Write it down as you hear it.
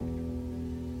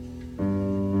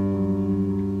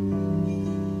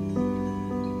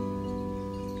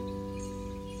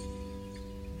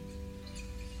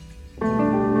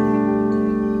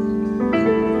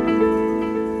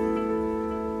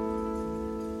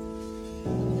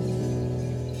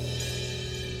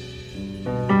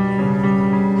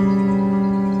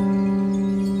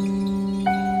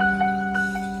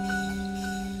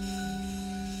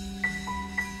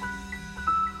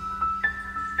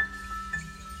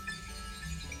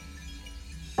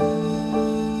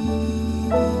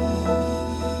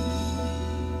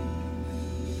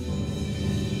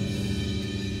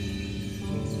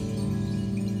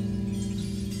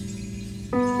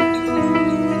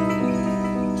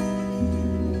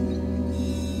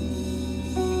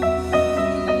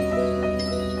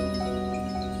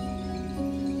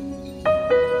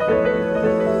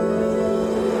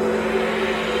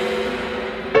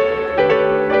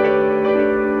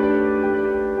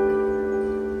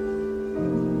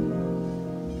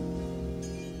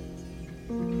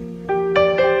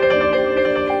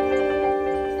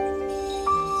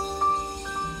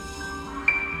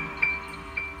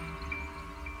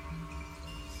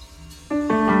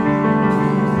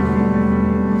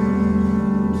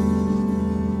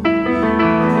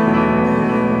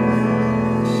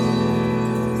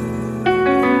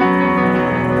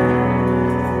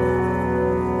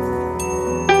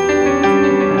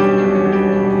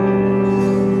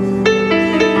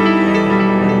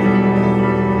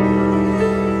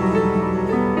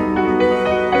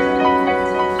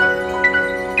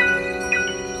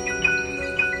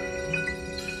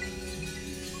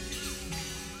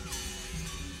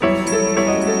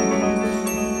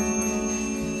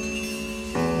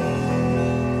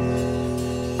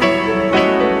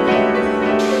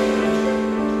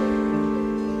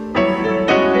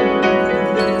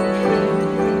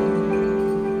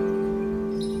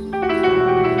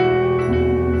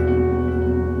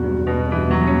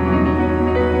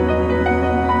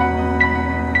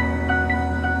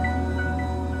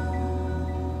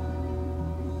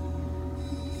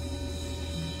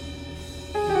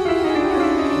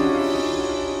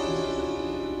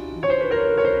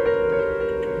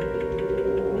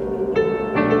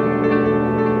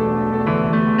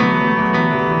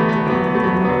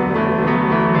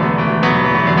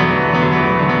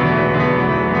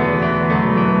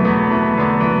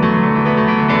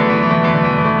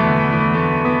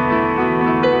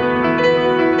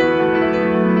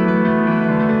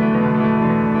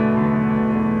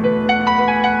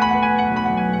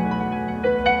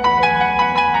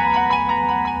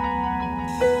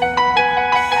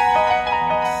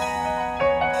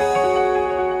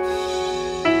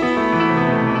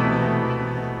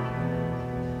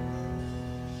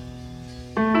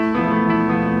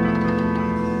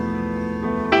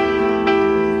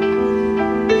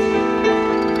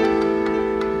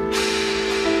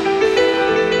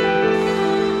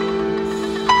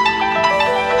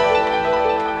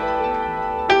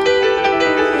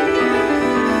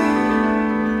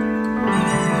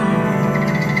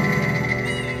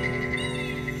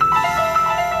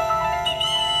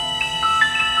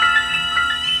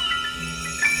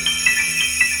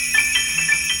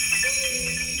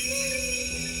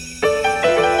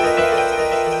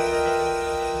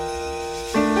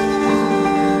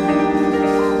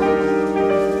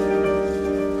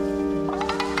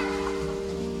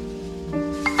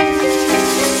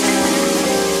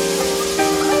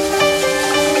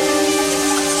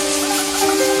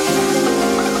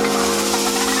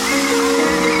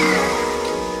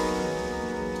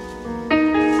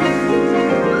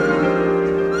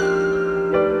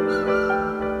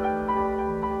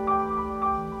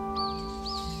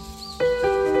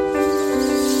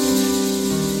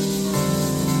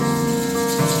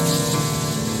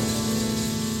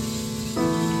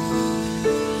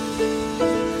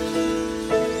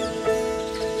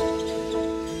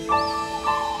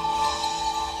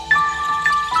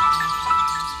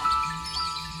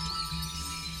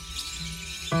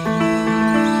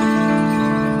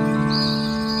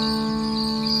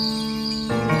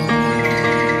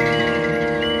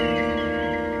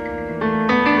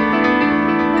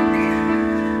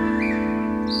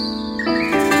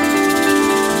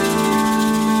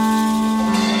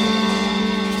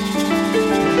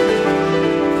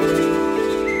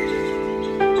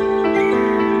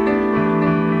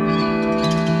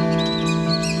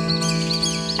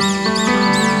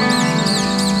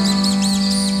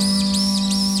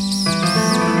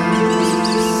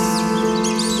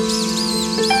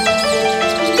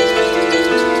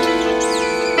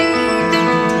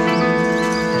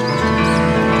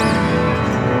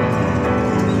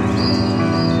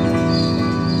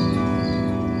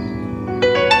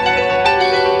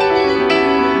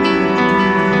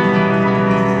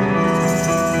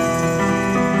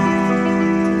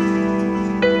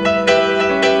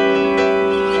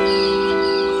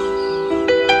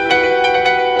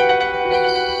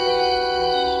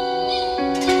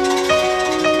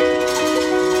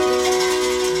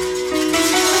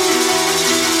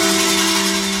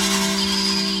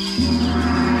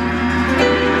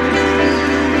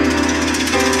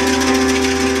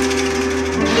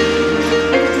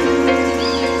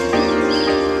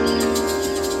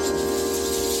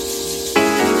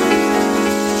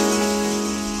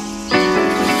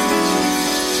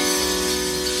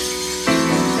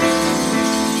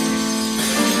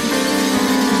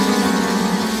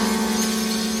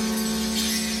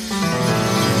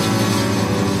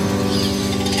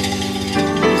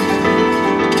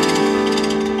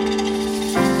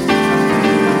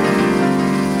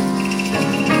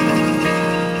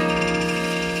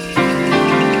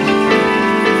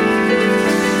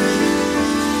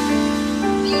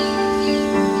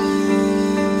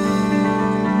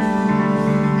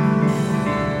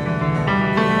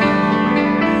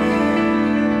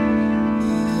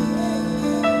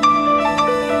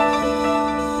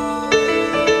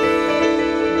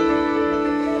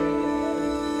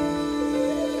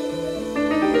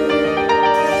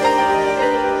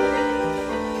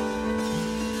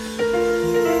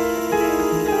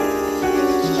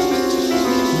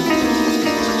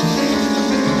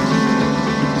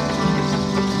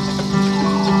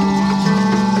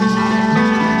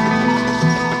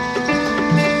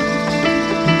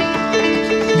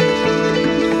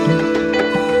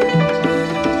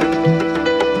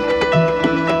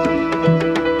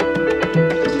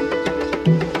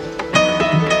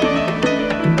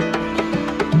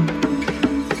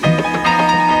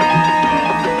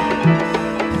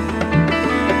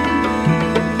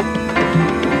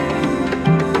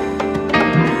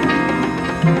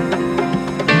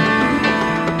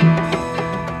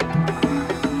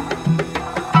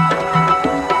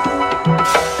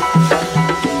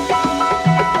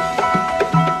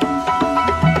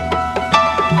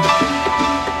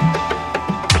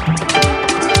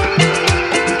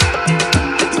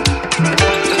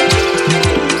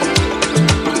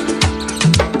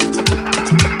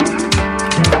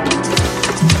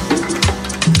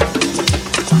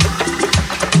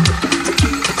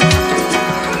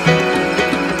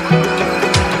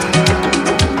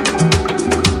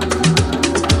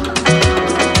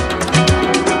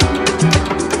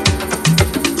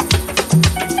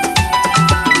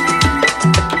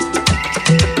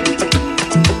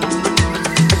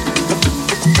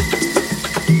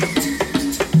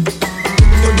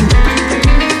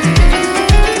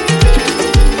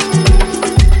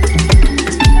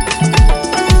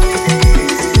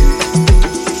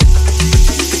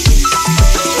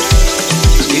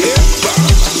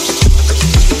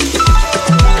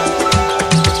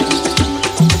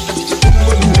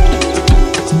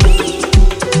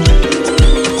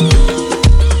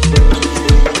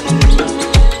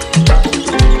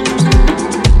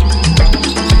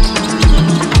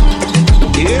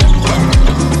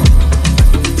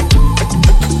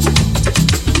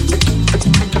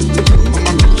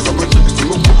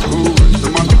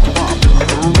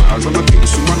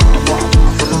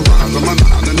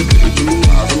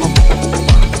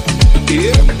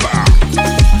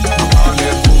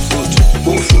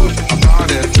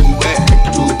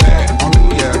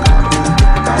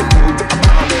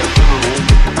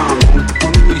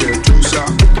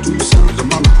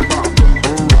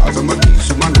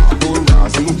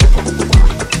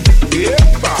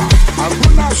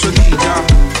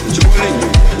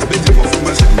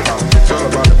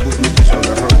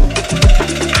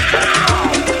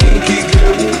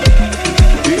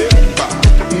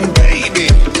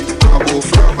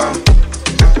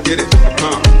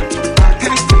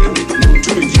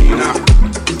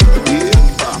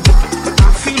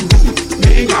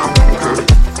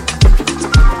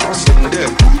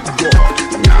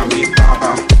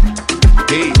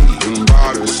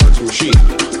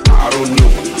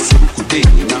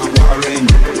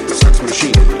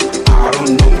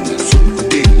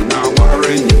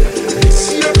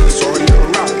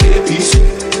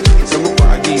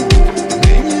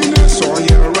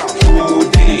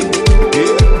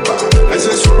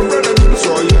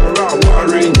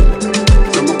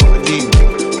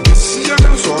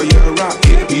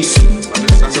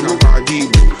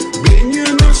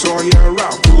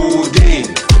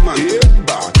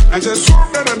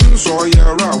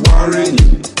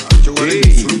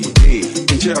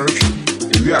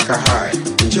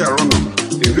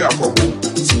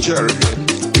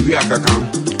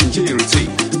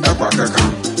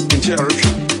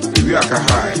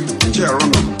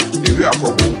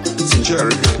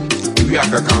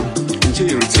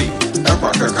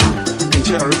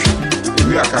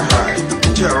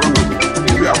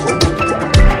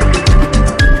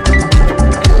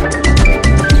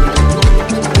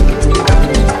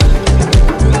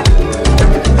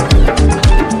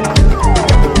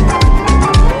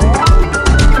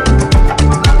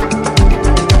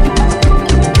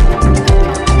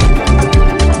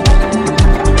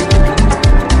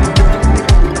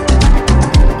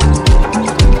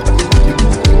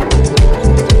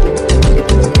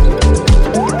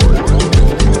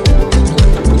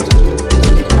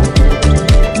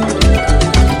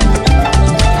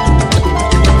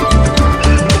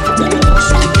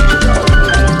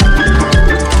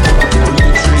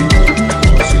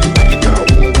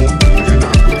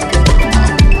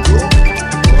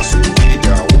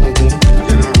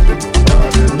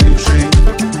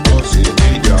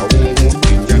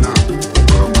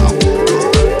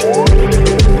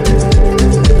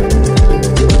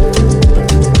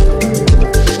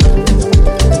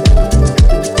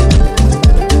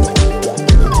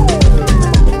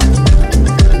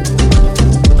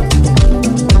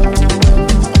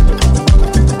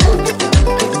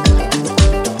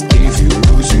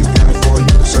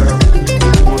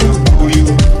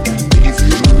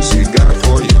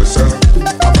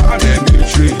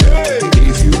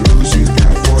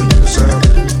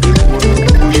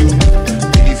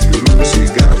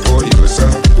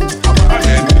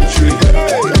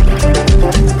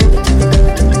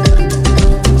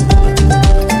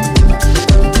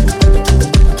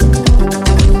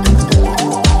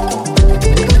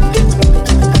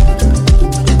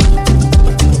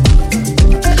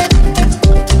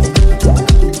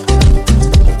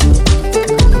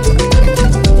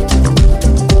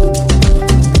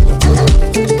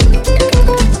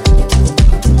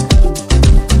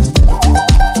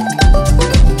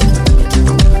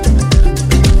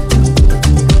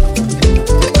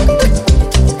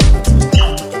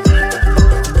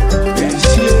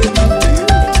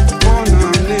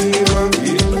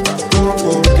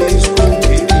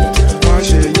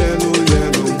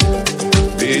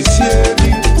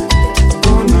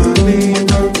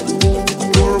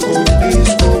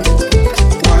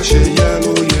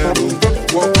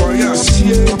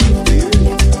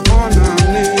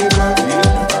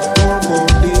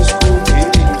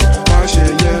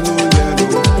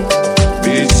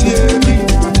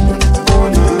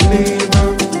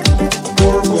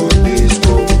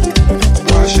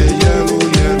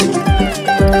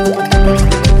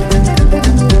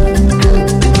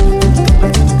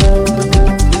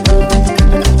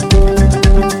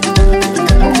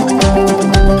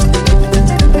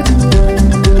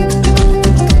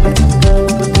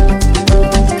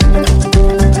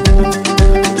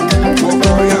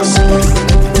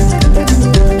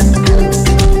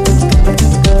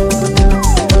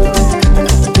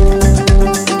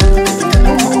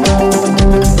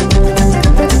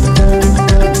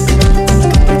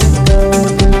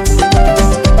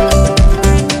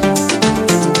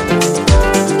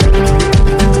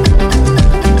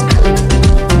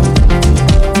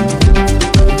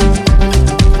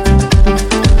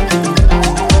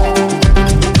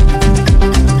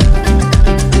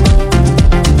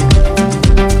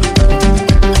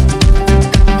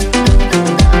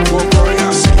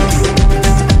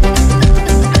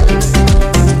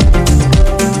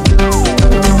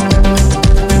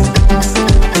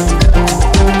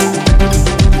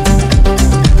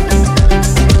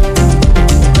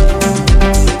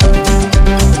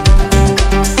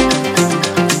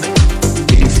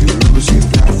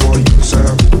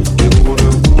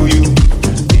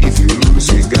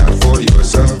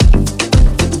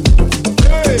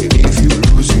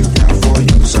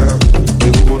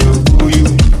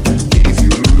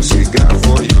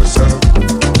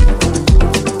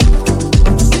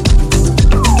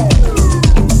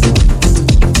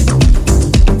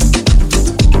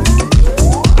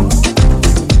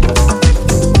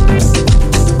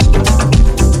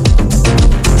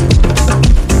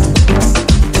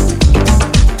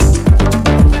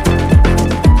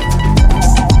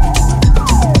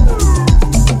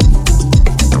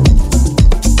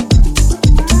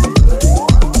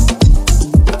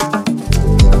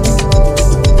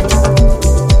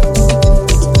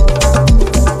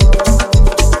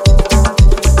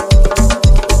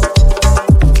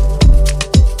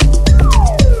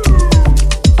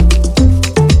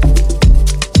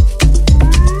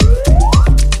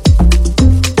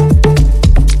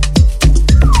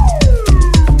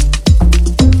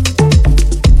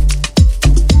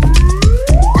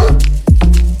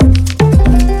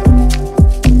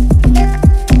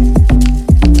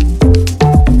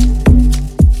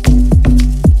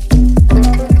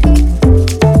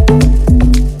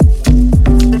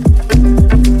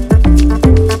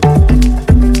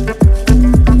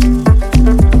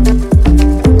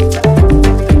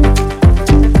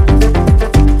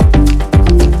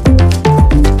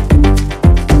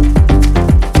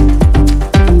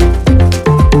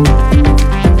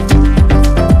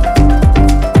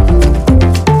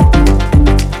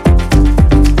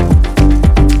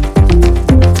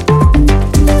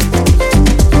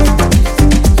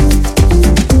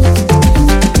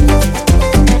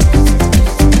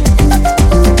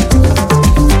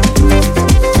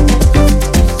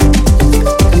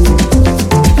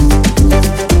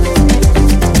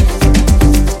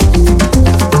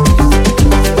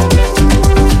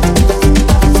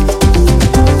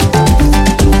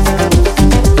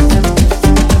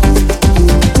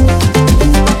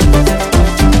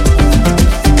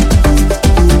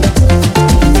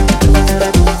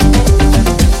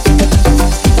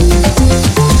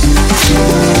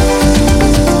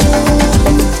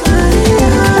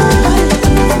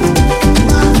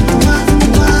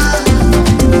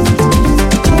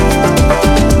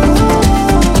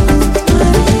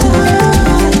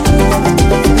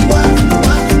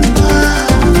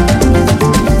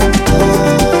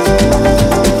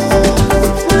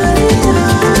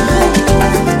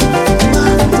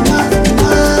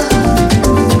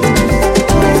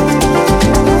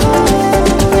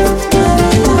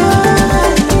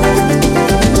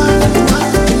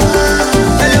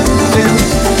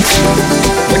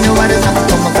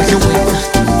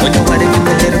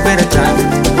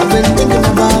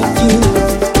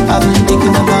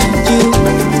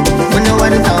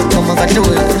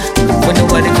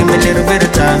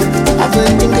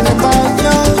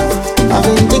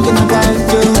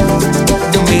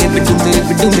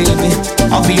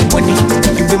I'll be your money,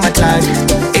 you be my Clyde.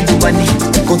 Hey, do money,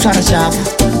 go try to shop.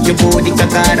 Your body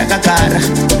kakara.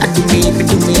 I do maybe.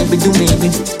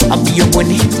 I'll be your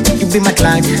money, you be my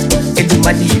Clyde. Hey, do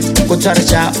money, go try to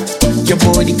shop. Your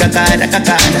body kakara.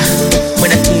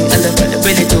 When I see I love the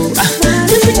belly too.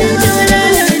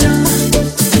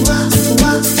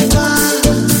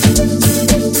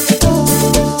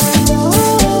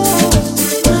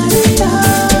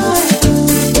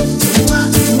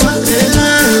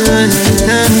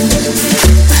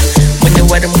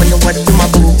 When you my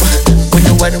boo.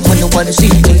 When you see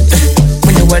me.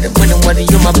 When you my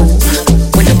boo.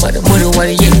 When you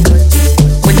yeah.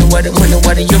 When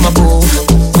you my boo.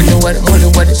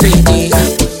 When you see me.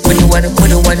 When you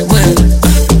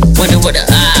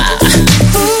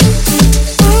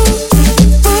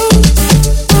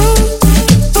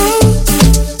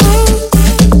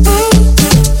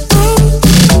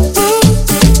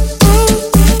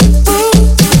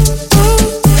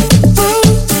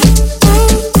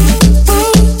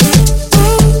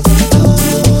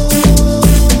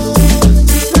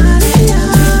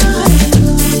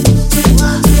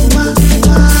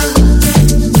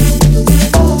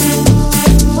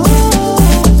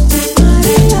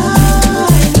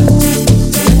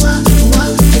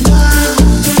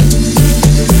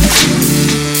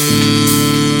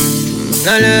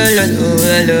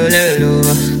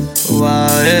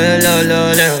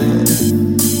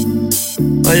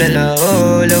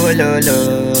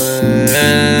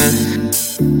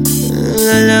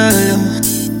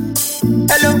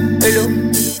Hello.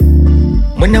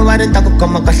 When nobody talk,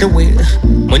 come across the way.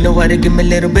 When nobody give me a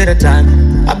little bit of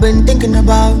time. I've been thinking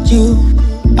about you.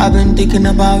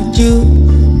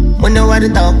 When nobody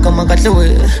talk, come across the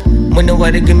way. When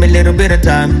nobody give me a little bit of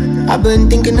time. I've been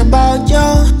thinking about you.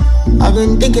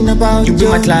 You be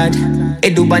my Clyde.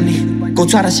 Hey, do bunny, go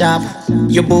try to shop.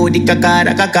 Your body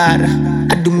kakara.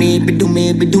 I do maybe.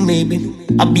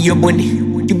 I'll be your bunny,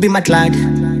 you be my Clyde.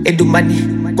 Hey, do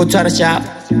money, go try to shop.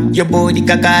 Your body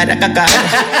kakara.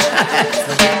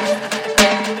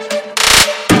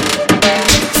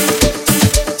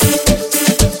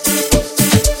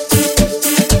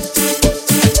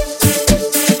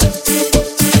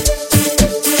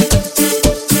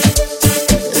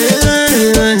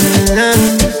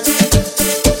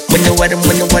 When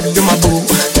you my boo.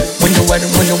 When you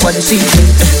see me.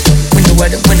 When you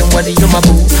my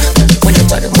boo. When you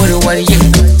yeah. When you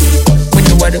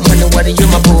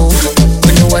my boo.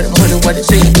 When you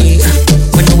see me.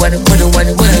 When you When you my boo. When you see me. When you my boo.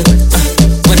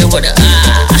 When you yeah.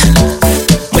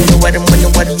 When you my boo.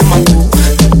 When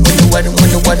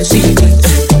you see me.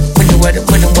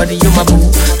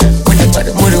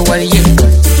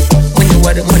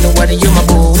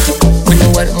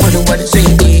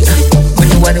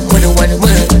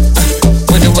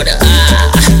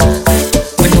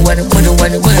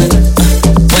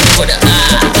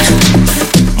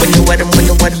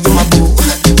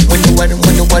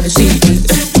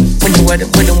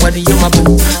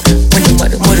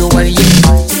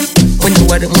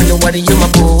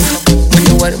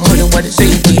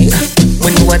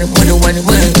 When you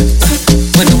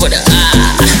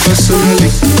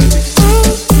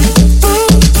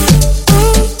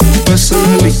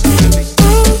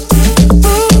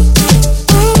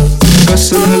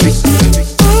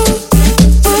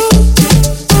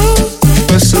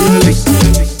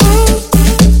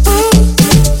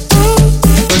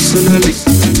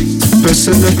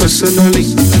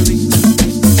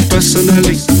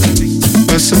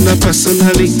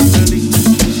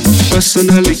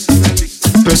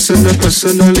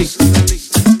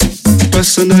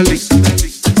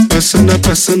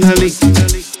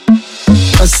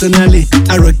Personally,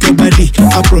 I rock your body.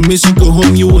 I promise you go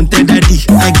home, you won't tell daddy.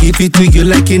 I give it to you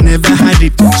like you never had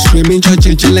it. Screaming,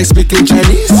 churching like speaking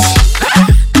Chinese.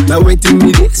 Now waiting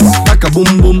me this, back a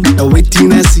boom boom. Now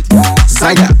waiting I see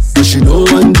Zaga, but she know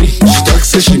one day. She talks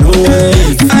so she know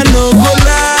way. I know go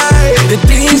lie, the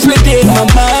things within my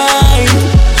mind.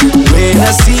 When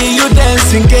I see you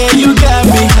dancing, girl, you got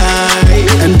me high.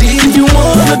 And if you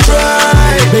wanna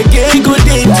try, make a good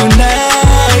day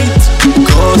tonight.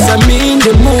 Cause I'm in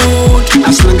the mood.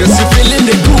 As long as you're feeling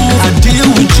the groove, I deal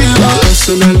with you.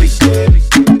 Personally,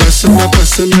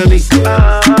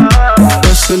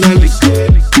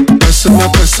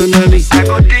 I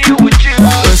go deal with you.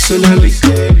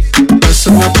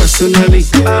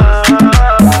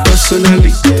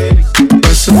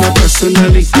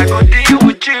 Personally, I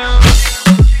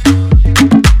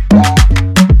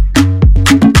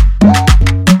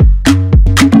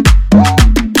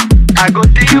go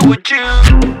deal with you.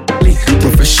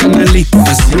 Professionally,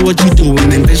 I see what you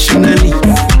doing intentionally.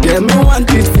 Yeah, me want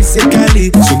it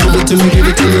physically, so Give it to me,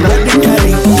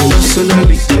 radically.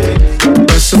 Personally,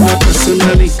 personally.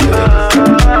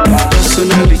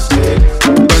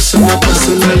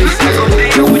 Personally.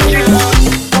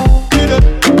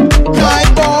 My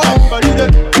boy,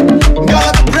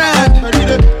 got a brand,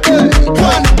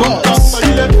 one boss.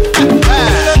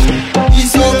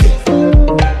 He's okay.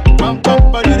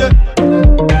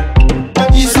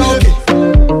 He's okay.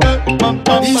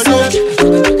 He's okay.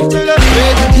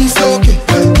 Baby, he's okay.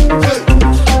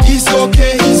 He's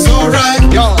okay, he's alright.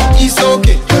 He's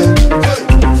okay.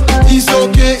 He's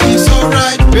okay, he's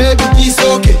alright. Baby, he's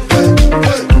okay.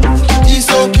 He's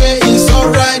okay, he's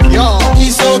alright.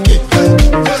 He's okay.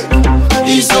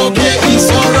 He's okay, he's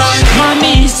alright.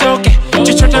 Mami, it's okay.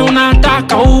 Chochote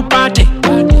unataka upate.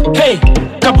 Hey,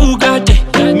 kabugate.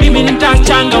 Mimi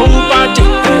nitachanga upate.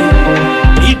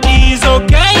 It is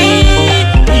okay.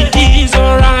 It is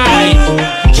alright.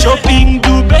 Shopping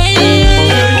Dubai.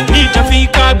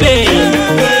 Nitafika Bay.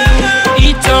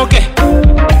 It's okay.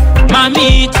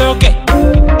 Mami, it's okay.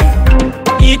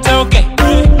 It's okay.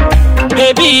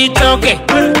 Baby, it's okay.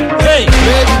 Hey,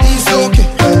 baby, he's okay.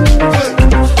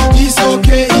 He's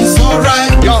okay, he's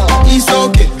alright. He's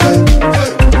okay.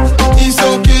 He's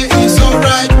okay, he's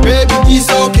alright. Baby, he's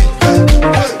okay.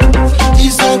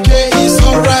 He's okay, he's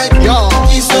alright.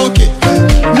 He's okay.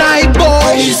 Night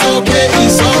boy, he's okay,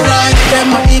 he's alright.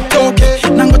 Tema it okay.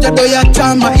 Nangoja doya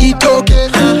chama it okay.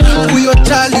 Uyo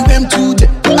chali wem tute.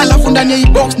 Alafu ndani ya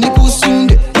box ni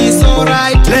kusunde. It's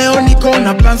alright. Leo niko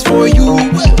na plans for you.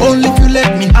 Only if you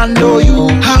let me handle you.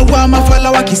 Hawa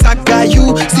mafala wakisaka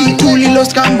you. Si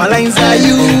tulilos kama lines are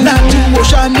you. Na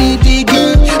tuosha ni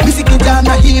digi. Misi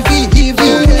kijana hivi.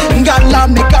 Ngala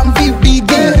meka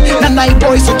mvibigi. Na night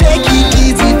boy so take it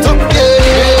easy. It's okay.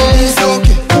 It's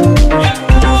okay.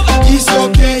 It's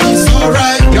okay, it's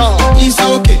alright. It's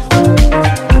okay.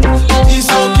 It's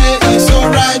okay, it's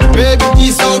alright. Baby,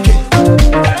 it's okay.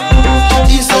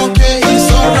 It's okay,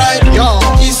 it's alright.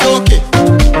 It's okay.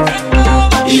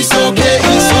 It's okay,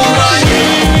 it's alright.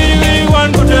 we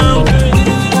want go down.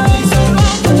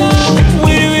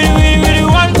 We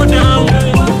want go down.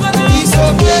 It's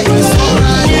okay, it's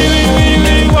alright.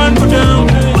 We want go down.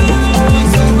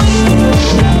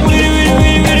 We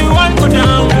want go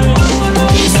down.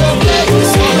 It's okay,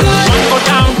 it's alright. Go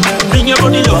down. Bring your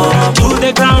body low to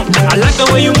the ground. I like the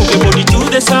way you move your body to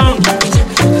the sound.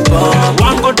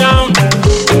 One go down.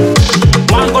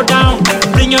 One go down.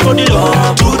 Bring your body low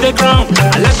to the ground.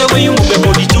 I like the way you move your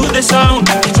body to the sound.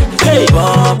 Hey,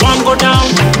 one go down.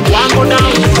 One go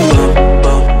down.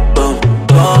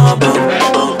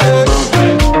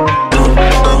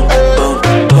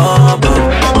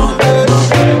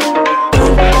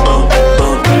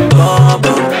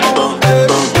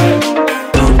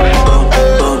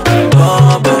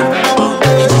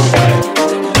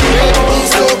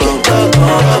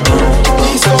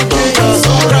 It's okay. It's okay, it's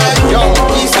alright.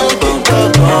 It's okay.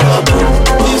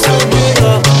 It's okay.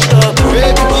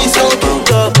 Baby, it's okay.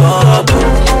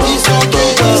 It's okay,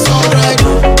 it's alright.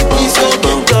 It's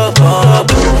okay.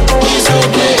 It's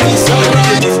okay, it's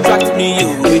alright. Distract me you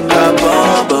with that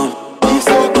bomb. It's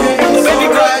okay, it's Baby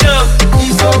go alright. down.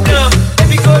 It's okay.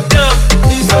 Baby go down.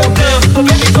 It's okay.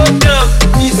 Baby go down.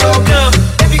 It's okay.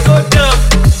 Baby go down.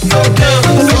 It's okay.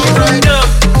 It's alright.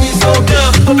 It's okay.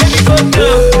 Baby go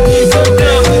down. It's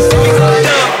okay. It's alright.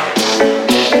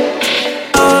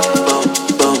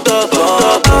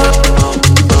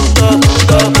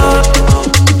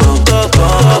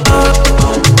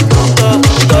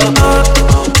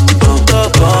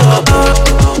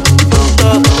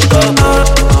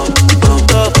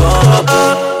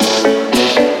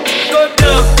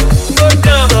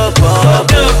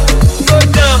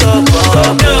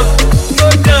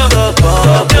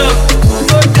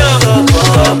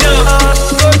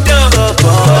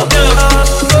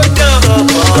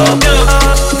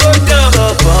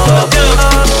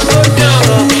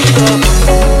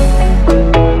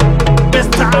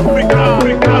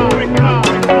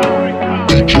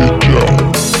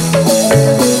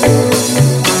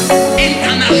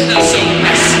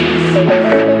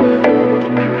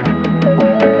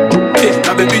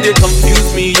 Now baby they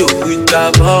confuse me yo with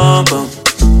that bomb.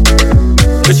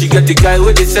 But she get the guy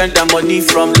where they send her money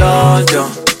from London.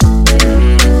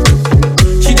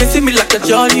 She they see me like a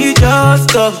Johnny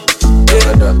just up.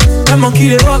 That monkey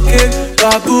they rock it,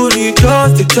 baboon he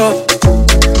just the chop.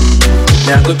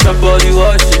 Now I go chop all the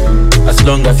washing, as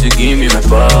long as you give me my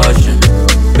passion.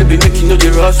 Baby make you know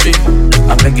the rush me,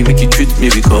 I beg you make you treat me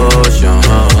with caution.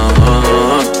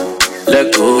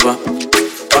 Leg over,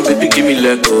 my baby give me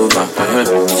leg over.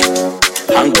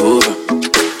 Hangover,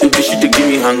 baby she dey give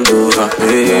me hangover.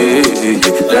 Hey,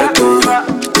 leg over.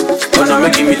 wanna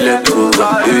make me let go.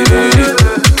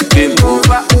 Game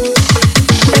over.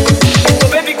 Oh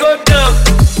baby go down,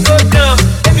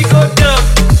 baby go down,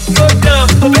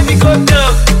 oh baby go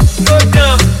down,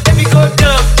 baby go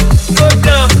down,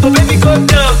 oh baby go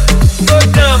down,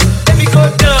 baby go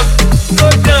down,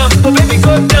 oh baby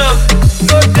go down,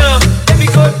 baby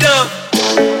go down,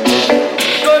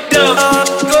 go down,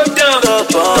 go down,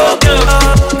 go down,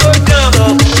 go down,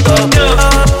 go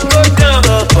down, go down,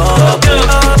 go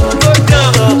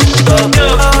down,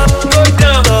 go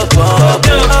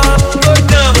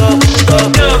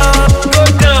down, go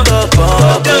down,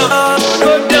 go down,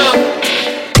 go down,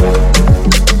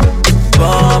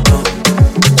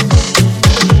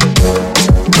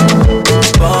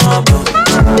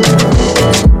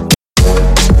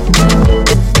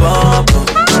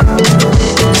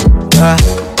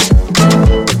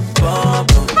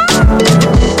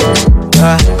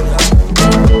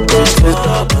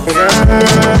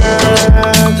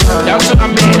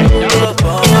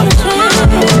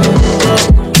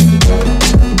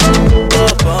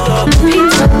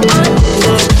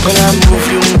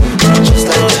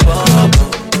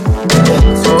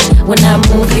 When I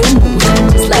move, you move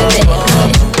just like that,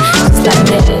 just like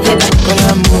that. When I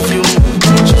move, you move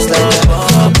just like that,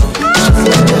 just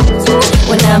like that.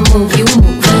 When I move, you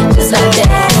move just like that,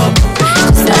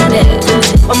 just like that.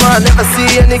 Mama, I never see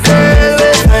any girl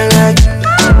with I like.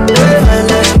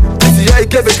 I see how you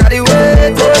keep it carry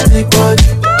weight.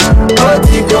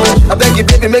 I beg you,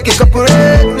 baby, make it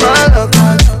corporate. My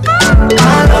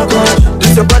love,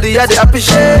 this your body, I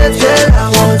appreciate. Girl, I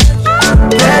want.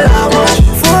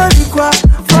 For the qua,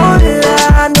 for the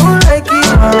I don't like it.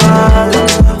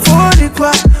 For the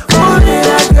qua, for the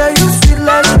girl, you sweet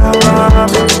like lava.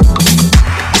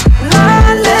 La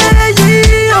lady,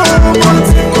 oh,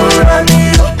 moti,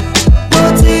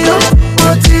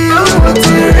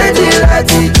 ready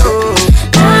like it, oh.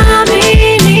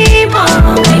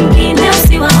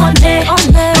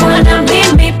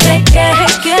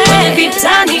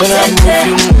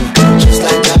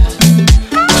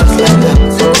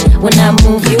 When I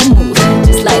move, you move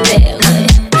just like that,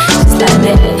 just like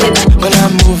that. When I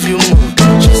move, you move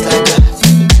just like that,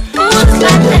 just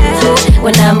like that.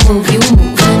 When I move, you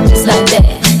move just like that,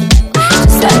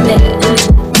 just like that.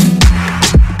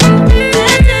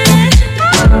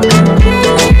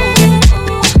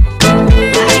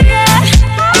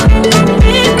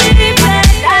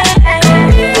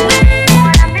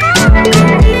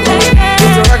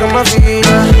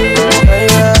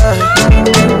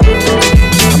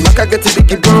 I get a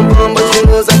biggie bum bum, but she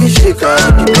knows I be shaker.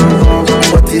 Biggie bum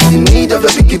bum. What is the need of a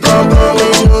biggie bum bum?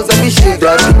 When she knows I be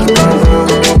shaker. Biggie bum bum.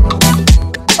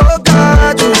 Oh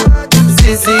God,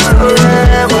 sissy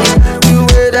forever. The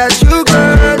way that you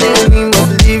girl, and we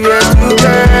must live here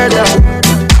together.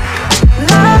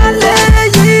 La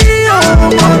lady,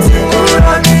 oh, moti,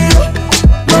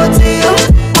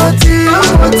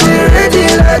 ready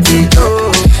like it, oh.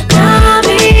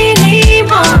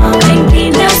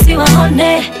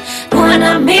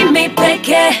 Wanna meet me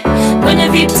peke kwenye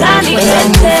vitani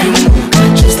tete.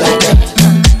 Just like that,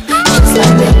 just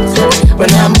like that.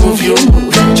 When I move, you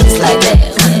move just like that,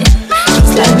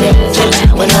 just like that.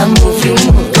 When I move, you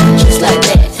move just like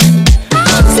that,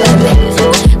 just like that.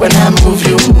 When I move,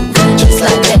 you move just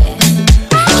like that,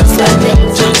 just like that.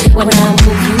 When I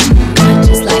move, you move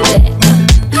just like that,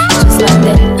 just like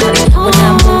that. When I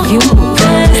move, you move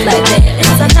just like that,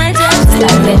 just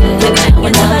like that.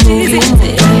 When I move, you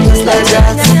move just like that,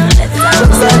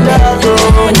 just like that.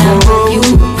 When I move, you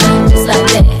move just like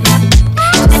that,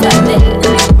 just like that.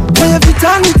 When every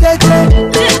time you take it,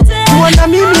 you wanna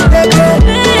meet me, baby.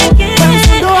 When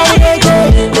you know I'm ready,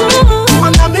 you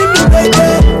wanna meet me, baby.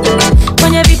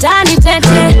 When every time you take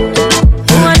it,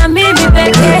 you wanna meet me,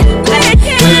 baby.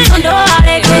 When you know I'm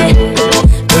ready,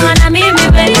 you wanna meet me,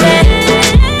 baby.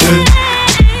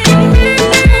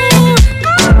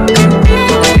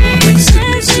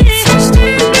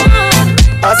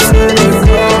 I said it's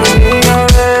going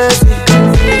already.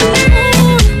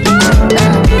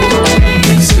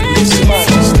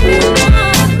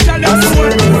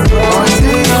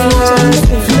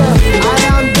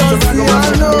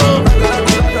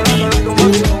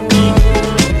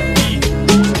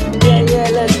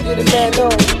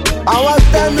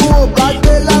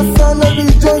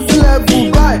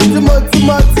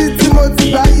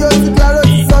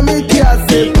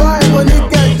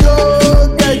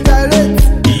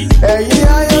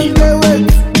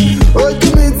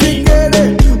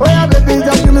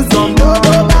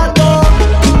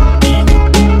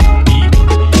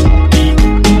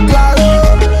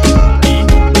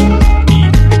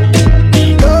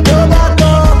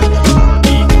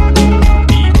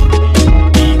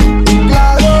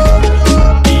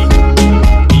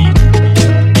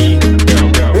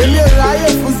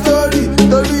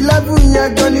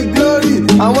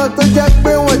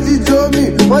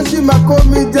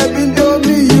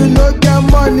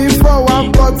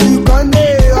 but you can't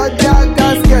order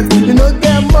casket. You no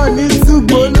get money to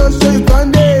go, no show you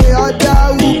can't order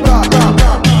Uber.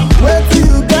 Where do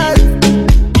you get?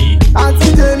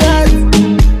 Auntie Janet,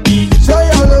 show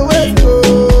you the way to.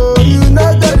 You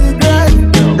know the regret.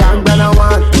 Dangbana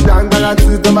 1, Dangbana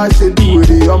 2, Toma Shedu with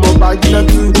the Omo Bagina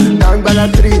 2, Dangbana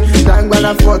 3,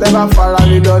 Dangbana 4, Teba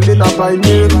Farani, don't need a buy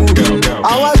miracle. I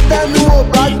want them to go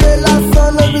back the last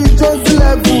son of the Jones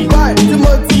level. Bye,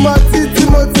 Timothy,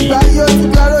 buy your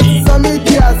Claro to some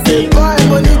media. Say bye,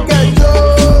 money get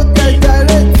Joe, get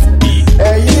direct.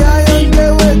 Hey, yeah, I ain't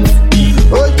play with.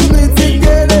 Oh, give me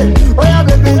ticket. Oh, yeah,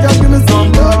 baby, just give me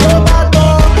some more.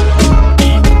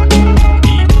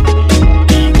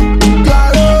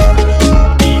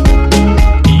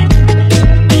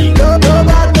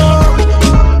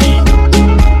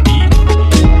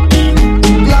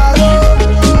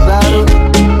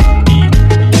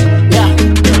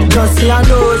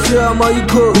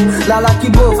 Lala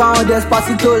Kibo, found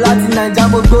Despacito, Latin and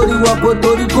Jamo, Tori,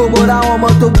 Puerto Rico, Mora,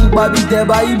 Moto, Babi,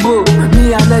 Deba, Ibo.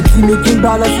 Me and the team, making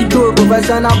Balasito,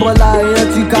 professional baller,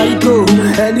 and Chicago.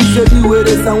 And it should be with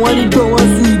us, and when it go, one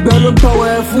see, Bello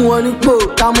Power, Fu, and Ko,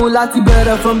 Tamulati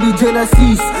better from the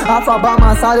Genesis.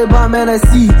 Alphabama, Sariba,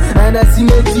 Menesi, and I see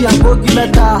Meji and Boki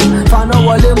Meta. Fano,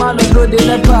 Wale, Mano, de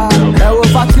Nepa. Ewo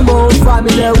Fatima,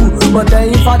 family, but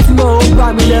then Fatima,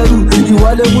 family, you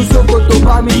want to Musoko to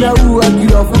family, and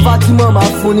you are Fatima, my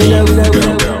phone level.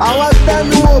 I want them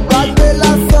to go back the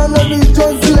last son of the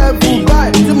Jones level.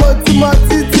 Bye, Timothy,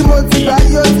 buy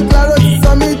your Claro to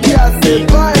some media. Say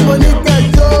bye, money get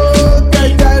Joe,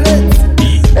 get direct.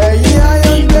 Hey, yeah, I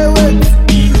ain't play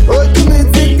with. Oh, give me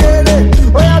ticket.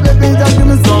 Oh, yeah, baby, just give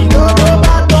me some more.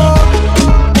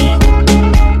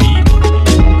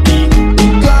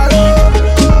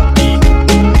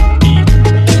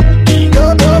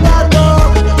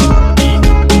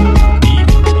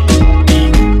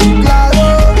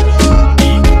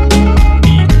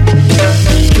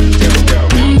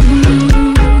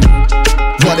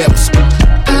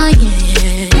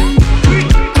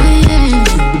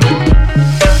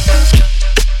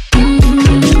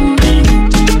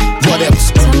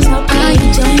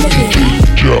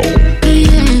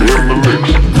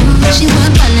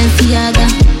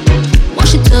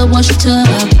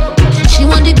 She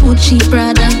want the Gucci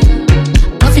Prada,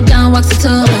 buff it down, wax it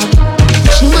up.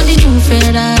 She want the new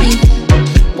Ferrari,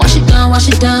 wash it down, wash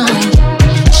it down.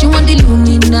 She want the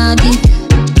Illuminati,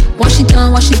 wash it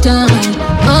down, wash it down.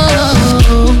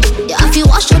 Oh, yeah, if you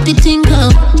wash up the thing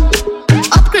up,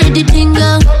 upgrade the thing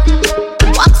up,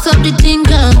 wax up the thing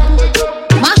up,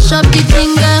 mash up the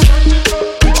thing up,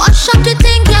 wash up the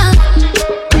thing up,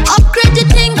 upgrade the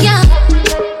thing up,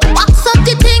 wax up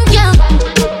the thing up.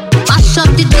 Shop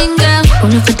the thing up.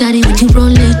 Roll up for daddy when you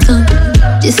roll it up.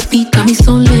 This beat got me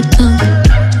so lit up.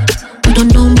 You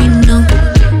don't know me, no.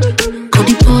 Call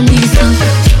the police up.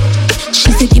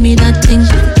 She said give me that thing.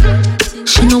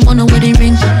 She don't want a wedding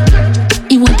ring.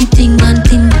 He want the thing and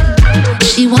thing.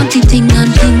 She want the thing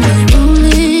and thing. When you roll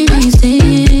it, are you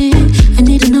staying? I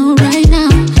need to know right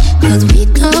now. Cause we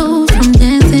go from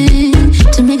dancing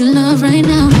to making love right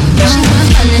now. She want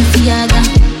Balenciaga.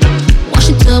 Wash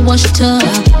it up, wash it up.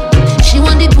 She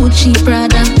want the Gucci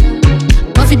Prada,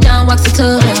 buff it down, wax it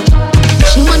up.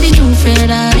 She want the new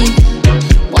Ferrari,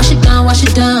 wash it down, wash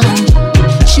it down.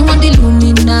 She want the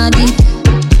Illuminati,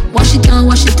 wash it down,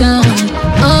 wash it down.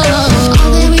 Oh,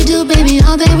 all that we do, baby,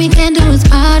 all that we can do is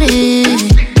party.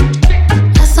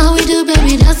 That's all we do,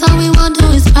 baby, that's all we want to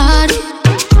do is party.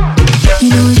 You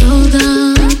know it goes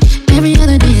down, every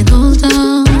other day it goes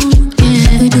down.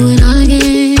 Yeah, we do it all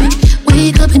again,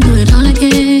 wake up and do it all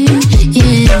again.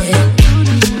 Yeah.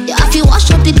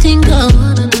 Wash up the thing up,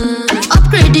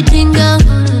 upgrade the thing up,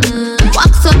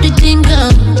 wax up the thing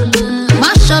up,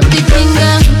 mash up the thing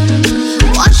up,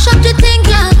 wash up the thing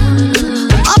up,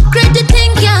 upgrade the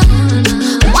thing up,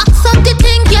 wax up the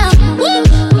thing up,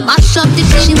 mash up the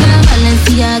thing. She wear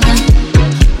Balenciaga,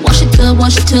 wash it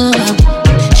up.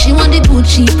 She want the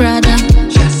Gucci Prada,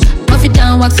 buff it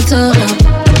down, wax it up.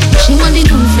 She want the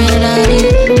new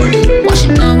Ferrari, wash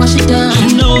it down, wash it down.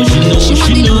 She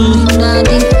want the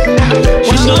Illuminati.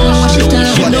 Wash it down, wash it down.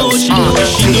 She knows.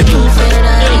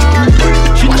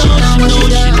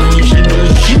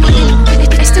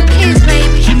 It's the kids,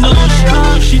 baby. She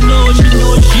knows.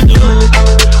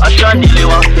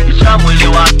 Ashanilewa,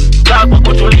 ishamwelewa, kakwa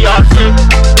kutulia se.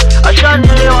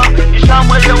 Ashanilewa,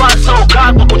 ishamwelewa, so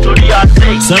kakwa kutulia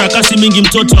se. Sarakasi mingi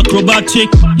mtoto acrobatic,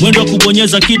 mwendo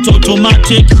kubonyeza kitu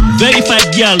automatic.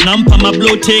 Verified girl, nampa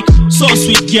mablow tick. So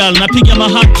sweet girl, napiga ma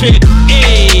hat trick.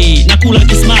 Hey, nakula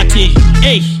kismati.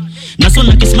 Hey,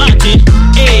 nasona kismati.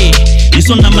 Hey,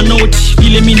 nisona manoti,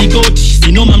 vile mini goti.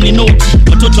 sinoma mlinoti.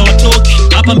 Watoto watoki,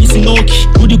 hapa misinoki,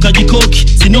 rudi ukajikoki,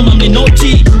 sinoma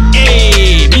mlinoti.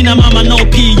 Hey, mina mama no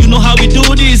P, you know how we do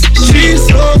this. She's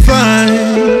so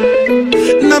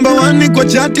fine. Number one ni kwa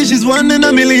chati, she's 1 in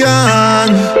a million.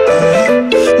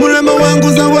 Murembo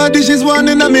wangu zawadi, she's 1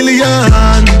 in a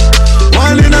million.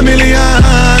 1 in a million.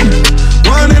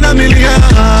 1 in a million.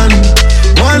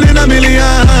 1 in a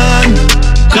million.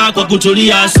 Kaa kwa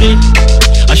kutulia se,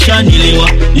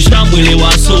 ashanielewa,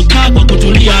 nishamwelewa. So kaa kwa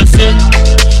kutulia se,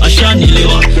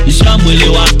 ashanielewa,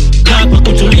 nishamwelewa. Kaa kwa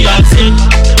kutulia se,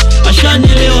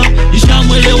 ashanielewa,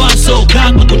 nishamwelewa. So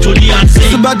kaa kwa kutulia se.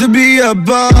 It's about to be a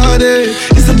party.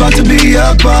 It's about to be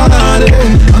a party.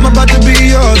 I'm about to be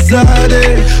your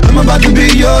Zaddy. I'm about to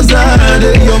be your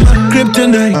Zaddy. You're my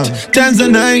kryptonite,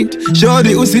 Tanzanite.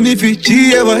 Shorty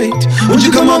usinifichie white. Won't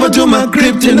you come over to my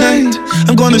kryptonite?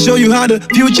 I'm gonna show you how the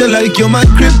future like. You're my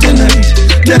kryptonite,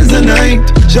 Tanzanite.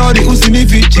 Shorty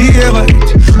usinifichie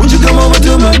white. Won't you come over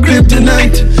to my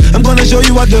kryptonite? I'm gonna show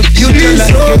you what the future like.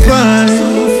 She's so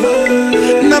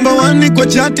fine. Number one ni kwa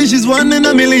chati, she's 1 in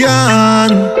a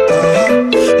million.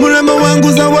 Murembo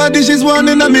wangu zawadi, she's 1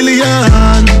 in a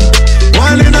million.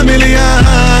 1 in a million.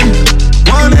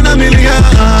 1 in a million.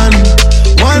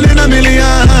 1 in a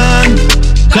million.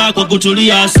 Kaa kwa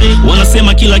kutulia se,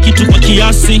 wanasema kila kitu kwa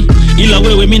kiasi, ila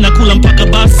wewe mimi nakula mpaka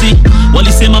basi.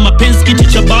 Walisema mapenzi kitu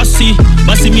cha basi,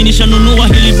 basi mimi nishanunua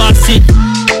hili basi.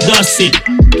 That's it,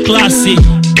 classy,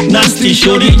 nasty,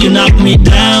 shorty, you knock me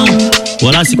down.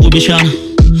 Wala sikubishana,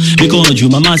 mikono juu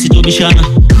mama sitobishana.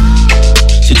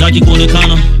 Sitaki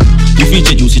kuonekana,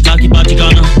 nifiche juu sitaki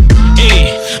patikana. Hey,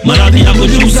 maradhi yako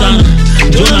juu sana,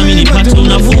 njona mimi nipate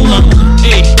unavuma.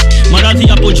 Hey, maradhi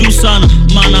yako juu sana,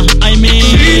 mana I mean.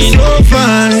 She's so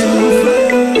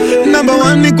fine. Number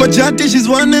one ni kwa chati, she's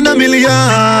 1 in a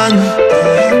million.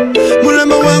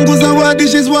 Murembo wangu zawadi,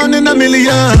 she's 1 in a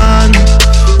million.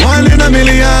 1 in a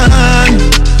million.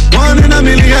 1 in a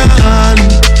million.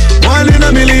 1 in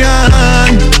a million.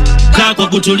 Kaa kwa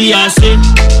kutulia se,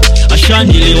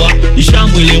 ashanielewa,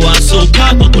 nishamwelewa. So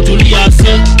kaa kwa kutulia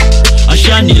se,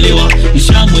 ashanielewa,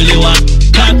 nishamwelewa.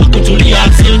 Kaa kwa kutulia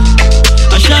se,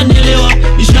 ashanielewa,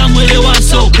 nishamwelewa.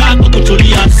 So kaa kwa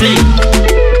kutulia se.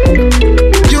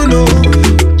 You know,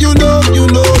 you know, you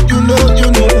know, you know,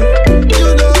 you know,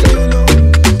 you know, you know.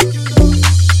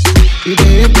 You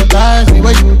dey hypnotize me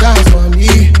when you dance for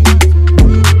me.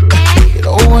 You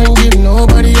don't want to give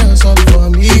nobody else up for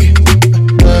me.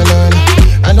 Nah, nah,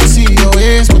 nah. I don't see your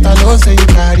ways, but I know say you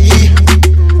carry.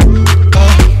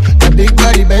 That big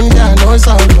body bend, I know it's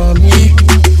all for me.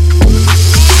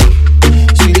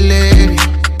 Sweet lady,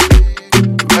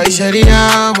 my sherry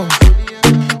amo.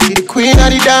 She the queen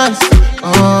of the dance.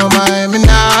 Oh my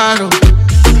Minaro,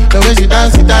 the way she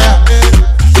dance it tire.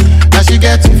 Now she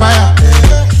gets fire.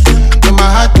 In my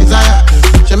heart desire,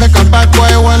 she make a bad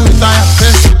boy one retire.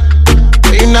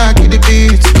 When you knock the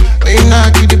beat, when you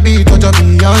knock the beat, touch your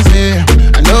Beyonce.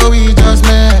 I know we just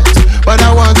met, but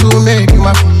I want to make you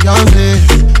my fiance.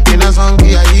 In a song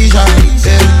be Aisha,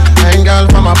 yeah. I ain't girl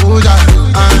from Abuja,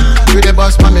 you the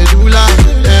boss my medulla,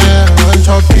 yeah. One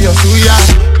chop for your suya,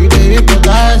 you dey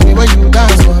hypnotize me when you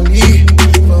dance for me.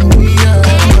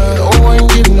 Don't want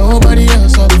to give nobody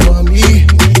else up for me.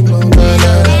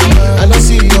 I don't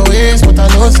see your ways, but I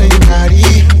know say you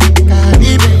carry.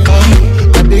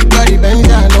 That big body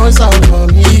bend, I know it's all for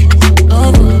me.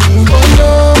 Oh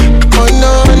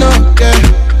no, no, yeah.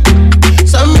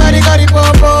 Somebody got it,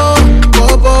 popo,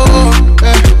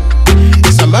 yeah.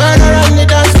 It's a murder on the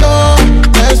dance floor,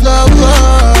 there's no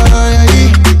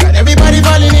yeah. Got everybody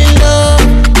falling in love,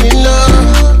 in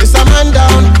love. It's a man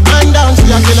down, she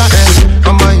a killer,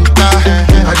 oh my God,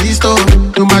 at this store.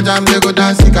 Do my jam, they go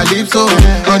dance, calypso.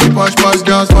 All the posh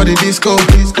girls for the disco.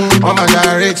 All my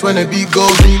directs when the beat go.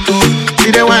 See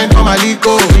the wine for my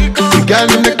lico. The girl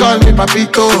them they call me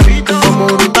Papito. From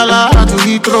Urutala to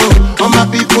Heathrow. All my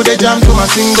people they jam to my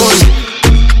single.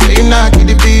 When you knock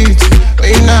the beat,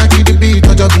 when you knock the beat,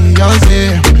 touch your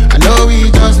Beyonce. I know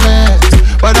we just met,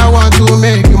 but I want to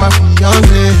make you my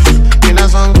fiance. In a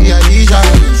song be Alicia,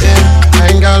 yeah.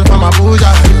 I ain't girl from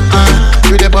Abuja,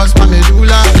 you the boss my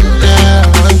medulla, yeah.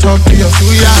 One chop for your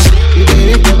suya, you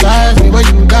dey hypnotize me when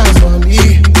you dance for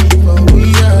me.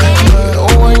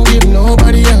 Don't want to give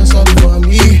nobody else up for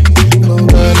me.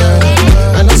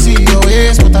 I don't see your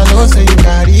ways, but I know say you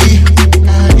carry.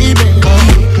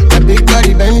 That big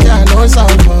body bend, I know it's all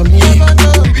for me.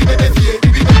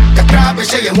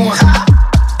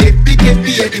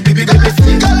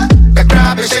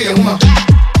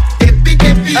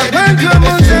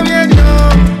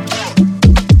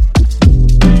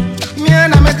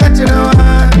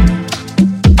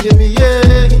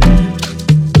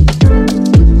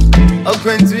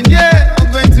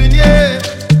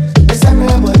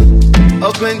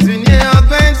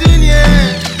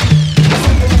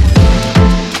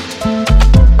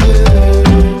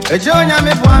 Ejonya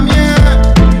me poamie.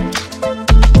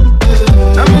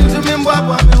 Na muntu me mbwa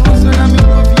poame unso na me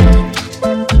kofi.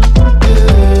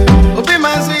 Obi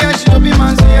manzo yashi, obi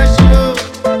manzo yashi.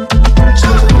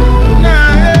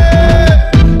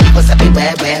 What's up,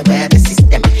 where the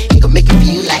system? It gon' make you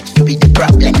feel like you be the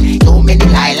problem. So many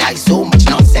lies, so much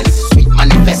nonsense. Sweet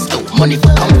manifesto, money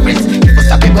for conference. What's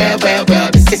up, where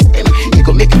the system? It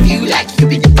gon' make you feel like you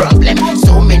be the problem.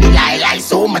 So many lies,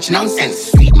 so much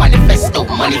nonsense. Sweet manifesto,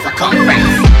 money for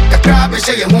conference. The crowd is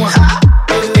saying, "Who?"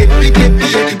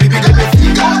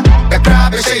 The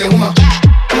crowd is saying, "Who?"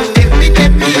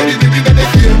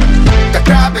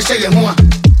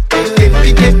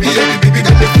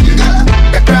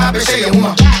 The crowd is saying,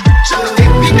 "Who?"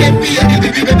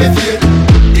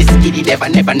 This kitty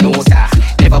never knows her.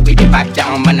 Never with the back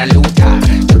down, man a looter.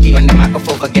 Jockey on the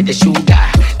microphone, forget the shooter.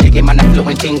 Take man a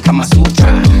flowing thing, Kama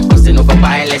Sutra. Crossing over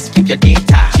wireless, keep your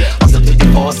data. Also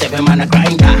 24/7, man a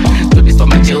grinder. Do this for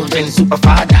my children, super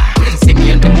father. See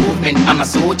me on the movement, I'm a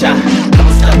soldier.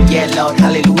 Don't stop, yeah Lord,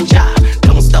 hallelujah.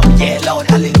 Don't stop, yeah Lord,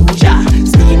 hallelujah.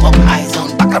 Steam up, eyes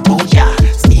on back a road, yeah.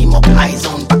 Steam up, eyes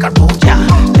on back a road, yeah.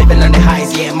 Living on the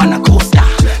highs, yeah, man a coaster.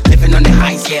 Living on the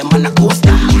highs, yeah, man a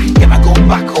coaster. Here I go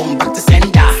back home, back to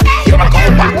sender. Here I go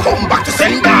back home, back to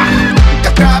sender.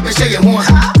 The crowd is saying, "Who?"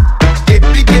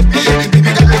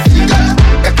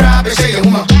 The crowd is saying,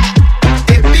 "Who?"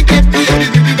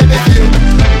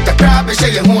 The crowd is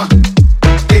saying, "Who?"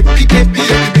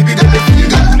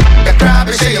 The crowd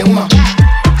is saying, "Who?"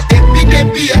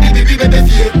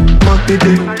 Money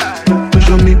day,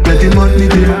 show me plenty money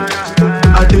day.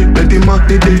 I take plenty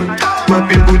money day. My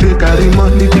people they carry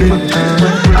money play.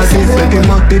 I take plenty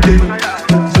money day,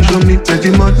 show me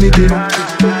plenty money day.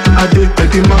 I take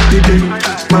plenty money day.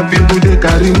 My people they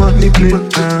carry money play.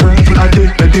 I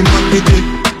take plenty money day,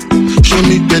 show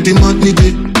me plenty money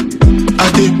day. I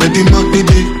take plenty money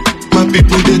day. My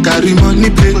people they carry money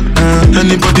play.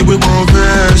 Anybody we want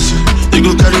verse, you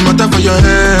go carry matter for your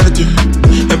head.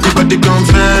 Everybody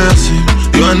confess,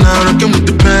 you are now rocking with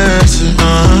the best.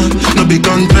 No big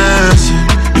confess,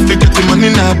 if you get the money,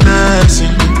 not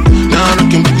blessing. Now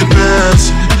rocking with the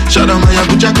best. Shout out my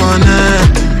Abuja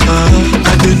connect.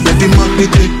 I take plenty money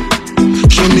day,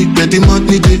 show me plenty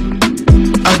money day.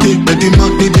 I take plenty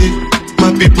money day.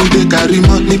 My people they carry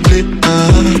money play.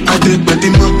 I take plenty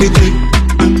money day,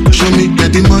 show me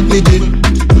plenty money day.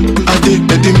 I take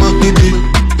plenty money day.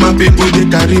 My people they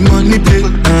carry money play.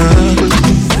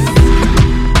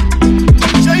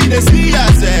 Show you the see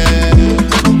yourself.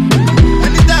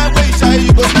 Anytime when you shy,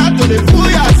 you go start to the fool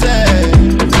yourself.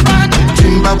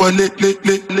 Zimbabwe,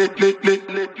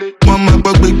 mama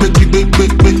bug,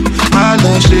 I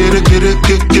love shake,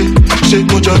 shake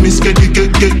mojo miss, get. I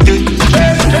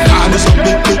was up,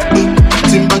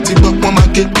 Zimbabwe, mama,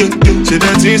 get. Say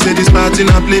that thing, say this party,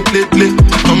 now play.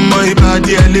 On my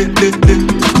body, I lit.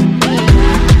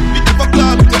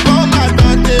 Club, you can call my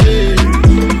birthday.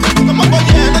 Come up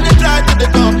again and they try to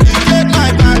complicate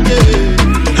my birthday.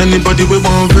 Anybody we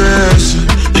want verse,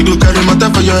 you go carry matter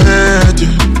for your head.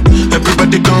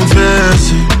 Everybody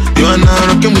confess, you are now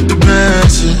rocking with the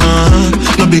best.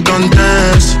 No big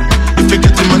contest, if you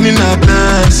get the money, not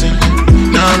blessing.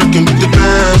 Now rocking with the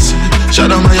best.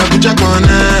 Shout out my Abuja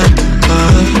connect.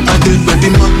 I take plenty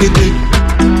money day,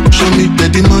 show me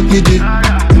plenty money day.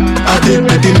 I take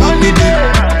plenty money day.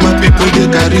 My people they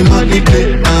carry money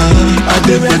play. I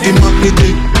take plenty money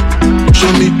day,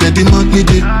 show me plenty money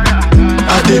day.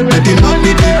 I take plenty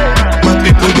money day. My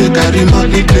people they carry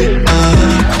money play.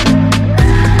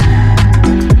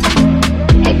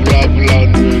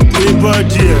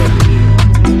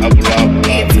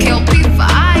 It's Kelpie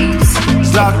vibes.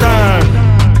 Zlatan.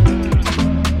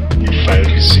 If I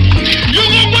receive,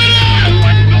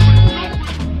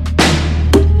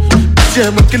 See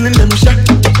I'm killing them shot.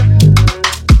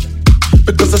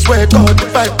 Because I swear God, the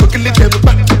fight we're killing them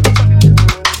back.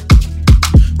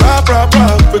 Rah,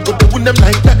 we go to win them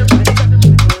like that.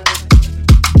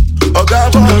 Oh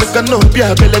God, I can no be a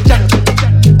belly jack.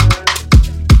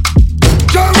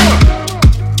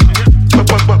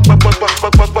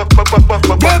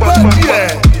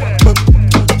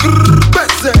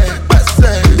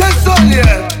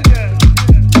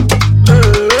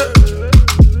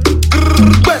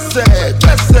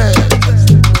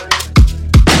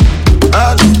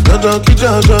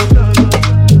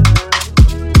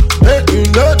 Hey, you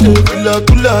know they feel like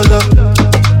kulala.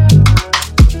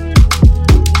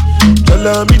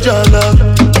 Jala mi jala.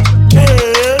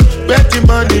 Hey, where the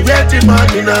money, na.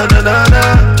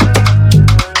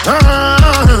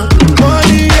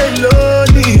 Money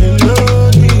alone.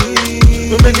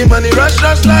 We making money rush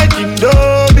like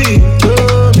Indomie.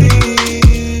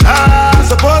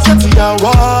 Suppose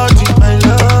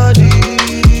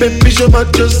Jean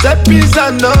Giuseppe's a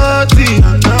naughty.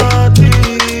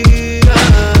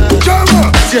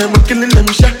 See, I'm killing them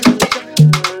shot.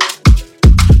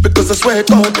 Because I swear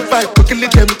God, if I could kill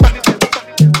them back.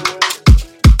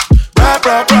 Rah,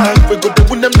 we go to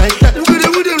win them like that. We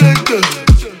go to like that.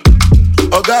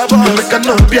 Oh God, boy, I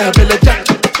cannot be a belly jack.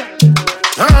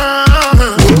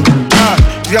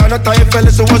 You are not tired,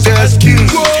 fellas, so what's your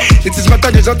excuse? It is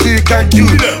matter, there's nothing you can do.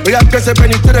 Oh yeah, guess I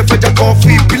penny to the fetch a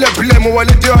coffee. Pile, my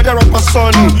wallet, the other of my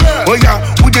son. Oh yeah,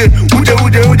 ude.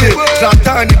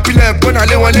 Zlatani, pile, bona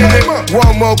le wale.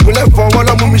 One more, pull up for one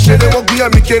of my shade. What we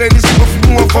are making this for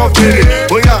for fairy.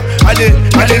 Oh yeah,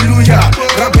 hallelujah.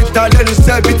 Rapita, let us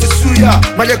say, bit suya.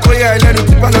 Mayakoya, let us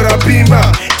tip on a bima.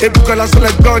 Ebuka, la sola,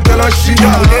 God, la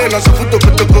shia. La sofuto,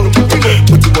 potoko.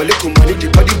 But you will look money, the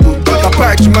body book.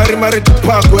 Papa, you marry to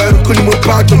park. Where you couldn't move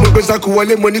back to my bezaku,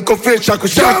 wale money coffee, shaku.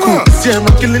 See, I'm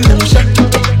killing them shot.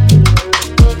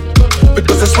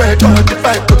 Because I swear God, if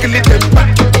I could kill them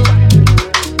back.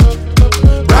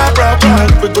 Rah,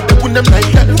 we go to win them like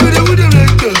that. We go to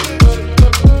like that.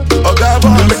 Oh God,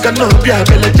 boy, I cannot be a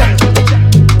belly jack.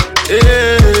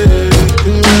 Yeah.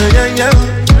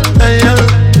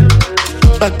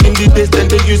 Back in the days, then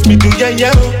they used me to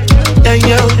yeah.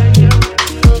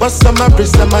 What's on my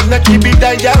wrist, I'm a neck, keep it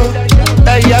that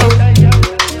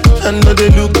I know they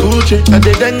look Gucci, and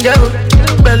they then go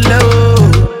below.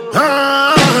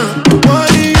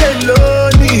 Money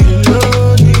lonely.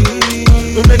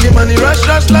 We making money rush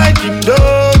like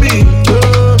Indomie.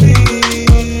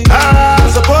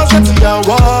 Suppose that you are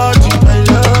watching, my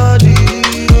lordy.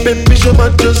 Baby, show my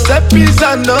Giuseppe's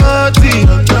a naughty.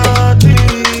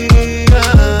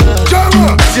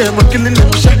 See, I'm killing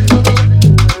them shot.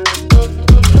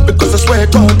 Because I swear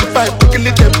God, if I could kill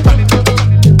them back.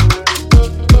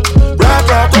 Rah,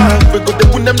 we go to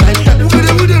win them like that. We go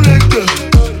like that.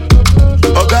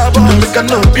 Oh God, boy, we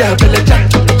cannot be a belly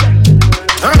jack.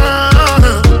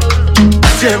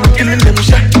 See, I'm killing them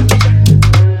shot.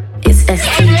 It's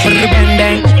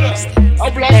STG.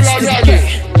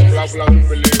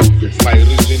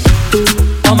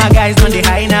 All my guys on the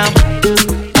high now.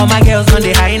 All my girls on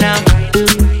the high now.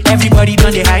 Everybody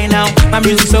on the high now. My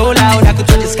music so loud I could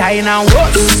touch the sky now.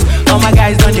 Whoa. All my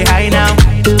guys on the high now.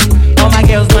 All my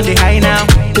girls on the high now.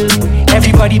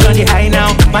 Everybody on the high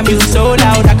now. My music so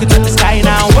loud I could touch the sky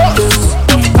now. Whoa.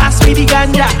 Pass me the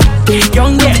ganja.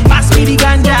 Young yeah, pass me the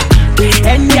ganja.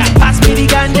 And yeah, pass me the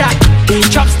ganja.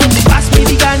 Chopsticks, pass me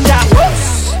the ganja. Whoa.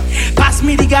 Pass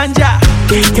me the ganja.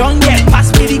 Young yeah,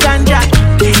 pass me the ganja.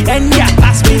 And yeah,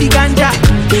 pass me the ganja.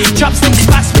 Chopsticks,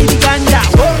 pass me the ganja.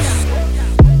 Whoa.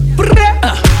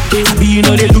 I be you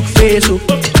know they look face so.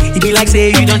 It be like say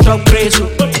you don't chop praise so.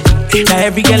 Now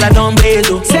every girl I don't blaze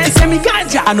so. Say me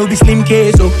ganja, I know be slim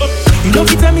case so. You know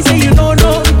if you tell me say you don't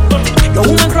know. Your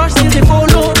woman crush since they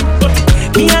follow.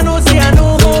 Me I know say I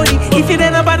know holy. If it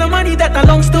ain't about the money that a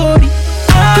long story.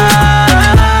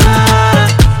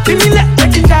 Give me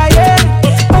let you die yeah.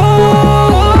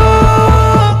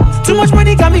 Oh, too much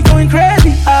money got me going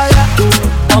crazy.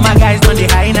 All my guys on the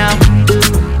high now.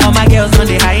 All my girls on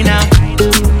the high now.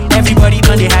 Everybody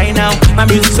on the high now. My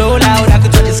music so loud I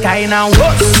could touch the sky now.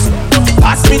 Whoa.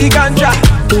 Pass me the ganja.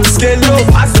 Scale low,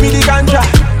 pass me the ganja.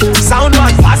 Sound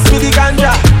man, pass me the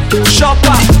ganja.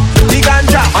 Shopper, the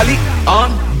ganja. Ali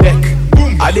on deck.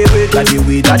 I dey wait, I dey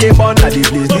burn, I dey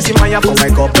blaze. This is my for my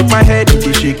cup, with my head it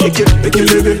dey shake. Make it,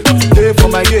 day for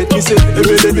my gate, me say.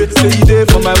 Say you day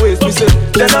for my waist, me say.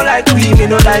 They don't like me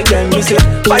no like them, me say.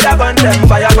 Fire burn them,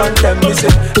 me say.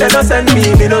 They don't send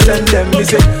me no send them, me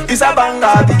say. It's a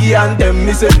banger, biggie anthem,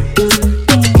 me say.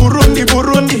 Burundi,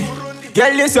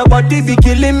 girl, is your body be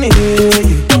killing me.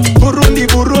 Burundi,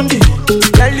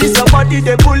 girl, is your body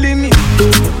they pulling me.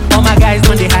 All my guys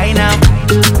on the high now.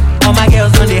 All my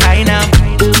girls on the high now.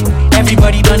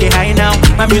 Everybody on the high now.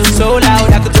 My music so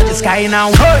loud I could touch the sky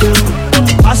now. Hey.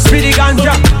 Pass me the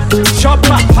ganja.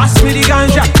 Chopper, pass me the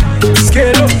ganja.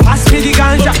 Scale up, pass me the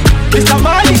ganja. Mr.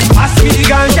 Mali, pass me the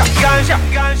ganja.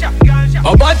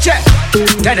 Oboche,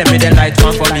 tell them the light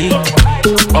one for me.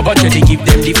 Oboche, they give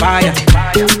them the fire.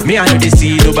 Me I know they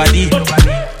see nobody.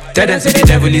 Tell them say the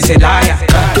devil is a liar.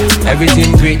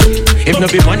 Everything great. If no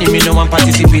be money, me no one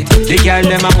participate. The girl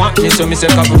them a want me, so me say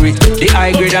cooperate. The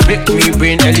high grade a make me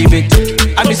brain elevate.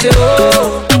 I be say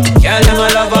oh, girl them a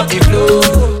love up the flow.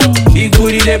 The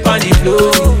goodie they on the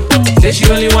flow. Say she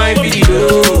only want for the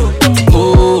dough.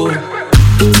 Oh,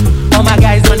 all my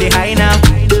guys on the high now.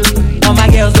 All my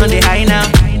girls on the high now.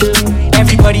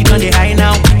 Everybody on the high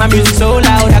now. My music so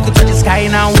loud I could touch the sky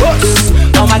now. Whoa.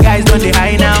 All my guys on the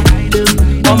high now.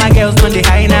 All my girls on the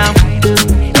high now.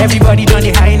 Everybody on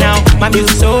the high now. My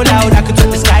music so loud I could touch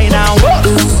the sky now. Whoa.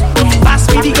 Pass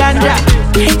me the ganja.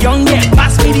 Young yeah,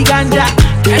 pass me the ganja.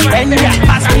 And yeah,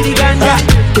 pass me the ganja.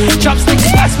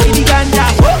 Chopsticks, pass me the ganja.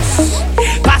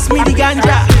 Pass me the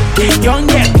ganja. Young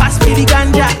yeah, pass me the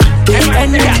ganja.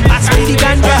 And yeah, pass me the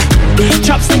ganja.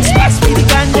 Chopsticks, pass me the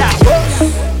ganja.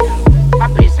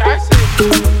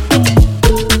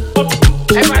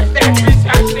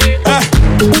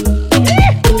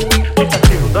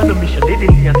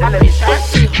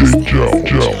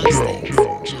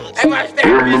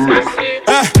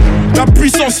 La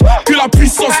puissance, que la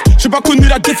puissance. J'ai pas connu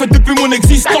la défaite depuis mon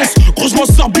existence. Gros, je m'en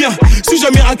sors bien, si j'ai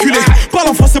miraculé. Parle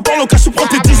en français, parle en cash, prends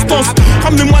tes distances.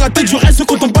 Ramenez-moi la tête, je reste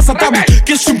quand on passe à table.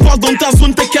 Qu'est-ce que tu me parles dans ta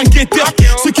zone, t'es qu'un guetteur.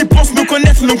 Ceux qui pensent me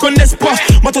connaissent, ne me connaissent pas.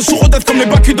 Moi, t'as toujours d'être comme les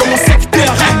bacus dans mon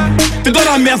secteur. T'es dans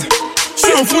la merde. Je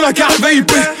suis un fou, la carrière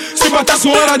VIP. Ces bâtards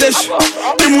sont à la dèche.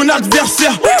 T'es mon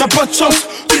adversaire, t'as pas de chance.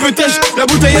 Tu peux tèche, la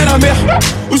bouteille à la mer.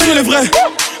 Où sont les vrais?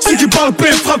 Ceux qui parlent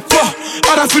paix, frappe fort.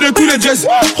 À la fin de tous les jazz.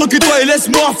 Recule-toi et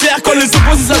laisse-moi faire. Quand les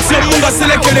opposés s'attirent, mon gars, c'est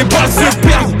là que les balles se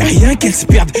perdent. Et rien qu'elles se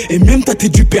perdent, et même ta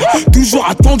tête du père. Toujours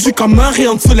attendu comme un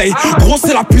rayon de soleil. Gros,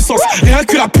 c'est la puissance, rien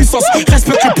que la puissance.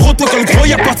 Respecte le protocole, gros,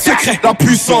 y'a pas de secret. La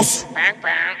puissance,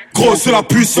 gros, c'est la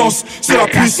puissance. C'est la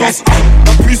puissance,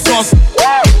 la puissance.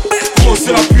 Gros,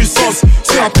 c'est la puissance,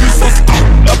 c'est la puissance,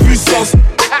 la puissance.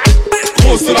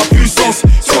 Gros, c'est la puissance,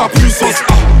 c'est la puissance,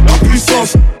 la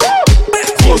puissance.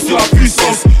 Gros, c'est la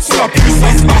puissance, c'est la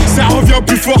puissance. Ça revient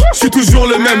plus fort, je suis toujours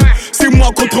le même. C'est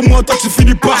moi contre moi, toi tu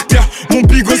finis par terre. Mon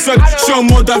big au sol, je suis en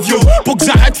mode avion. Pour que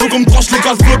j'arrête, faut qu'on me tranche le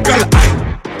gaz vocal.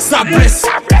 Ça blesse,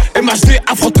 MHD,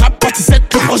 Afro-Trap, partie 7,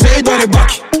 le projet est dans les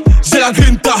bacs. J'ai la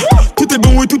grinta, tout est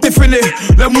bon et tout est fêlé.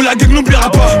 La moula gang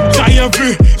n'oubliera pas. J'ai rien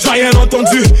vu, j'ai rien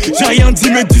entendu, j'ai rien dit,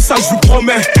 mais dis ça, je vous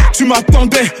promets. Tu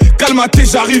m'attendais, calme-toi,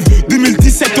 j'arrive.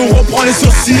 2017, on reprend les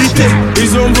sociétés.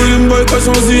 Ils ont voulu me boycotter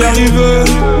sans y arriver.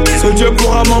 Seul Dieu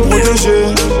pourra m'en protéger.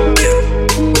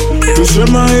 Le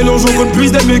chemin est long, j'en compte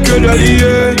plus d'amis que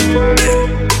d'alliés.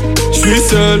 J'suis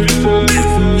seul,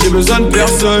 j'ai besoin de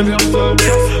personne.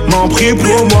 M'en prie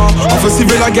pour moi, enfin s'il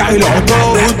veut la guerre, il est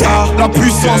encore ou tard. La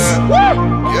puissance,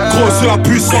 gros c'est la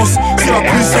puissance, c'est la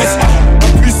puissance. La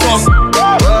puissance,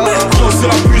 gros c'est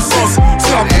la puissance,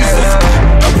 c'est la puissance.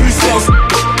 La puissance,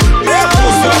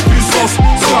 gros c'est la puissance,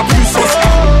 c'est la puissance.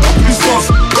 La puissance,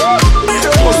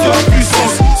 gros c'est la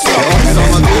puissance, c'est la puissance. Dans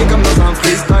ma vie comme dans un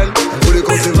freestyle, elle voulait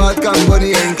qu'on s'évade comme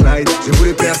Bonnie and Clyde. J'ai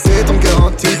voulu percer ton cœur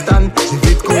en titane. J'ai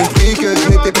vite compris que je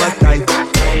n'étais pas de taille.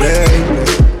 Baby,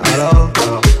 alors,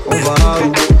 on va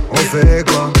où? On fait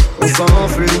quoi? On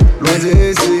s'enfuit, loin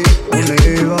d'ici, on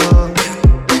y va.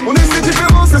 On est si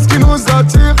différents, c'est ce qui nous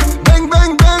attire. Bang,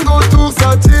 bang, bang, autour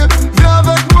ça tire. Viens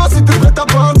avec moi si t'es prête à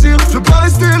partir. Je veux pas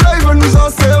rester là, ils veulent nous en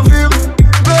servir.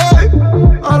 Baby,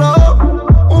 alors,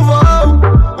 on va où?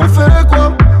 On fait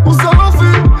quoi? On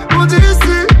s'enfuit, loin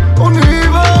d'ici, on y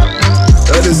va.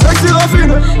 Elle est sexy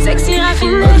raffine. Sexy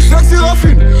raffine. Elle est sexy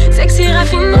raffine. Sexy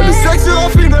raffine. Elle est sexy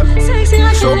raffine. Sexy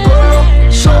raffine. Chocolat,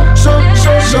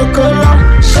 chocolat,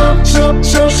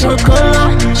 chocolat,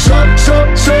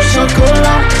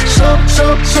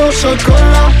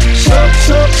 chocolat.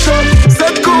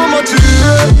 C'est comment tu es,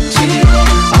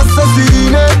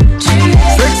 assassiné,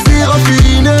 sexy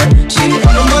raffiné,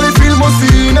 comme dans les films au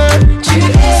ciné.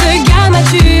 Ce gars m'a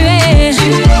tué,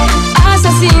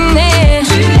 assassiné.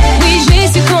 Oui, j'ai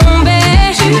succombé,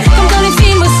 comme dans les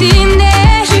films au ciné.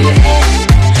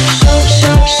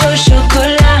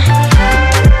 Chocolat.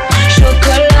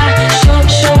 Chocolat.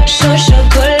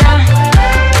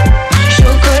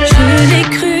 Je l'ai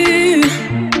cru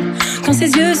quand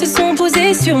ses yeux se sont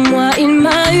posés sur moi. Il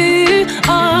m'a eu,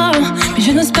 oh, mais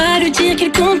je n'ose pas lui dire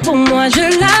qu'il compte pour moi. Je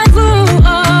l'avoue,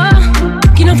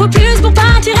 oh, qu'il en faut plus pour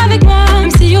partir avec moi.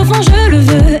 Même si au fond je le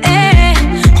veux,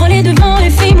 prends les devants et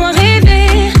fais-moi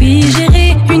rêver. Puis j'ai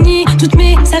réuni toutes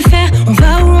mes affaires. On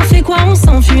va où, on fait quoi, on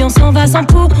s'enfuit, on s'en va sans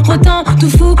pour autant tout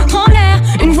foutre en l'air.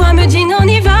 Une voix me dit non,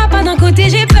 n'y va pas. D'un côté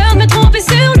j'ai peur de me tromper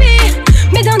sur lui,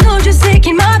 mais d'un autre je sais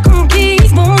qu'il m'a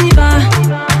conquise. Bon, on y va.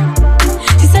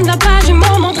 Si ça ne va pas, je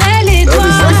m'en mordrai les doigts.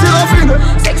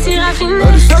 Sexy raffine.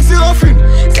 Elle est sexy raffine.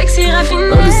 Sexy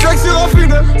raffine. Elle est sexy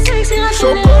raffine. Sexy raffine.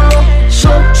 Chocolat,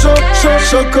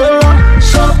 chocolat,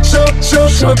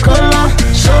 chocolat,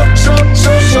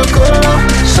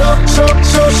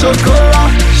 chocolat, chocolat.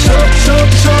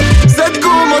 C'est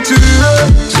comment tu es,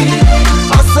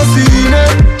 assassiné,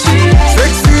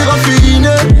 sexy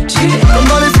raffiné, comme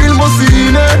dans les films au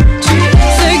ciné.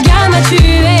 Ce gars m'a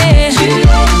tué,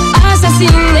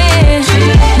 assassiné.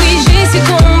 Oui, j'ai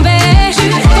succombé,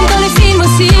 comme dans les films au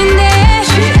ciné.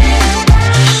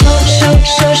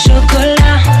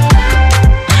 Chocolat.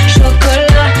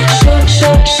 Chocolat.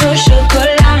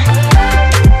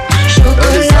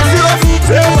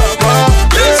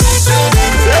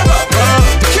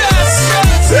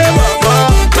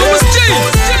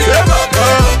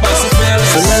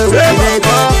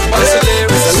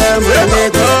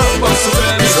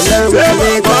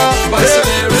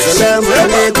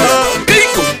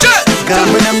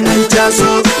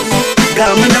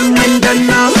 Gamunan mun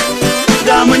danna,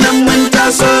 gamunan mun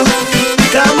taso,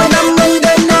 gamunan mun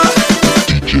danna.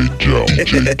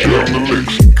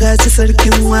 Kaji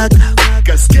sarkin waka,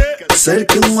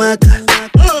 sarkin waka,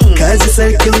 kaji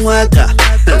sarkin waka,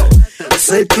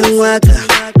 sarkin waka.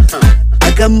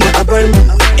 Akan mu a bar mu,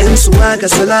 'yan su waka,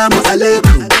 salamu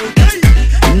alaikum.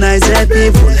 Niger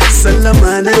people,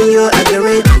 sallama nan yo a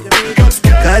gare ku.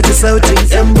 Kaji sautin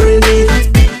 'yan birni,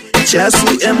 casu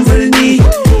 'yan birni.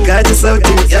 Kaji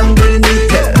sautin 'yan birni,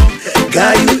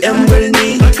 gayu 'yan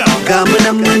birni.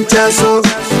 Gamunan mun taso,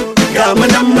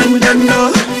 gamunan mun danno,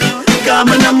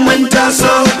 gamunan mun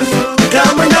taso,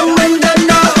 gamunan mun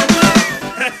danno.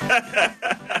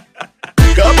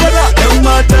 Gabala 'yan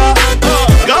mata,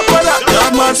 gabala ga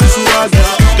masu suwaga,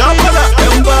 gabala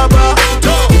 'yan baba,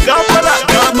 gabala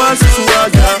ga masu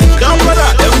suwaga, gabala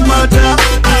 'yan mata,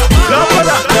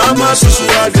 gabala ga masu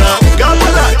suwaga,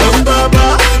 gabala 'yan baba,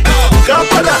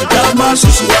 gabala ga masu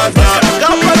suwaga,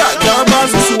 gabala ga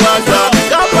masu suwaga,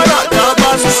 gabala ga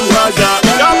masu suwaga,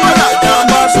 gabala ga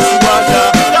masu suwaga,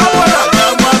 gabala ga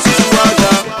masu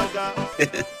suwaga.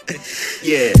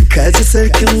 Yeah, kaji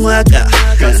sarkin waka,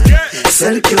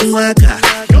 sarkin waka,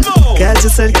 kaji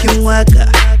sarkin waka,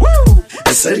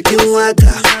 sarkin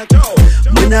waka.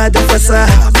 Muna da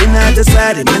fasaha, muna da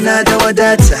tsari, muna da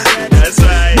wadata,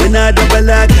 muna da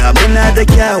balaga, muna da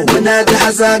kyawu, muna da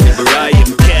hazaka.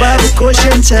 Babu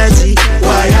koshin caji,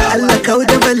 waya Allah kau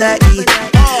da bala'i,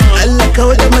 Allah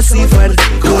kau da masifar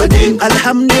godin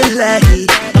alhamdulillahi.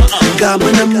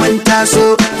 Gamunan mun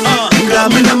taso,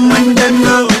 gamunan mun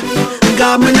danno,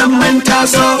 gamunan mun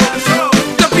taso.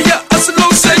 Tafiya asalo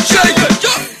sai shayi.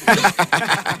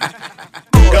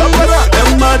 Gabara 'yan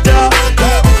mata,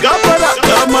 gabara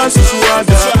ga masu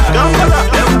suwaga, gabara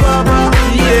 'yan baba,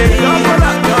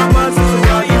 gabara ga masu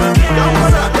suwaga,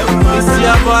 gabara 'yan mata.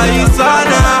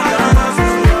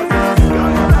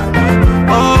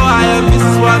 Oh, I am this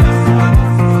one.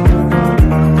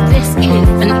 This is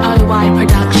an OY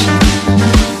production.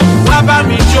 Waba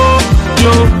mi jo,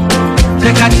 jo.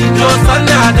 Tekati jo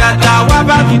sana dada.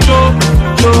 Waba mi jo,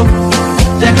 jo.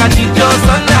 Tekati jo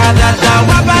sana dada.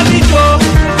 Waba mi jo,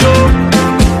 jo.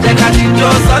 Tekati jo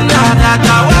sana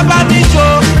dada. Waba mi jo,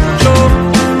 jo.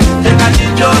 Tekati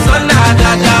jo sana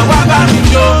dada. Waba mi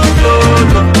jo, jo,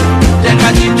 jo.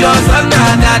 Tekati jo sana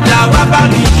dada. Waba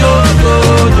mi jo, jo,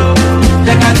 jo.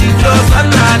 Tekati jo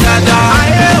sana dada.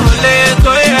 Aye ole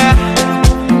to ye.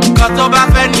 Kato ba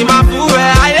fe ni ma fu e.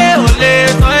 Aye ole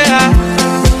to ye.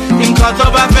 Kato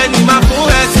ba fe ni ma fu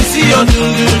e. Sisi yo du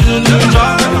du du du jo.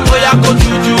 Oya ko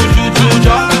du du du du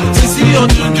jo. Sisi yo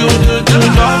du du du du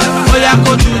jo. Oya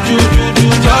ko du du du du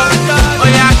jo.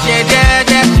 Oya she de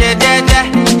de she de de.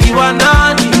 Iwo na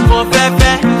ni mo fe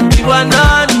fe. Iwo na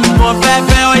ni mo fe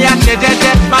fe. Oya she de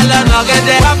de. Malo no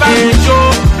gede. Waba mi jo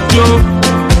jo.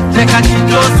 Tekati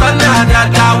jo sana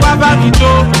dada. Waba mi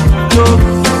jo jo.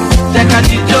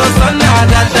 Tekati jo sana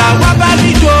dada. Waba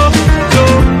mi jo jo.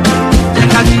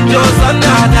 Tekati jo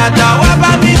sana dada. Waba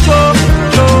mi jo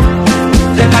jo.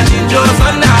 Tekati jo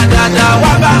sana dada.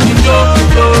 Waba mi jo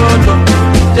jo jo.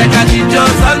 Tekati jo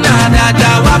sana dada.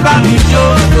 Waba mi jo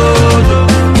jo jo.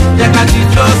 Tekati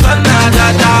jo sana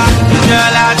dada.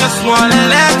 Girl, I just wanna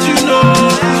let you know,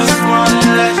 just wanna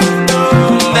let you know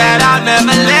that I'll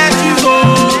never let you go.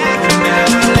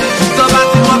 So about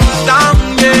to walk you down,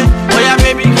 yeah. Oh yeah,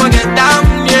 baby, go get down,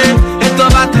 yeah. It's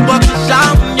about to walk you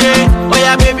down, yeah. Oh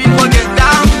yeah, baby, go get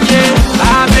down, yeah.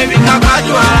 Ah, baby,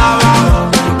 kakadu alawa,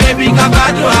 baby,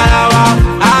 kakadu alawa.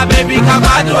 Ah, baby,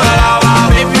 kakadu alawa,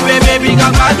 baby,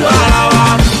 kakadu alawa.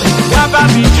 Waba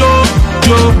mi jo,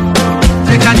 jo.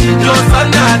 Tekati jo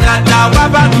sana dada.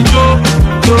 Waba mi jo,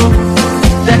 jo.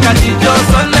 Tekati jo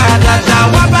sana dada.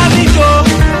 Waba mi jo,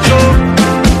 jo.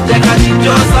 Tekati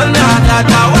jo sana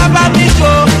dada. Waba mi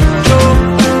jo, jo.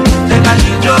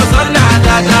 Tekati jo sana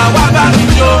dada. Waba mi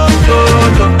jo, jo,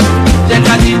 jo.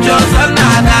 Tekati jo sana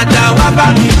dada. Waba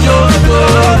mi jo, jo,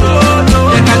 jo.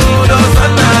 Tekati jo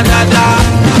sana dada.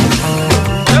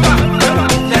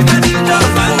 Tekati jo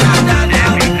sana dada.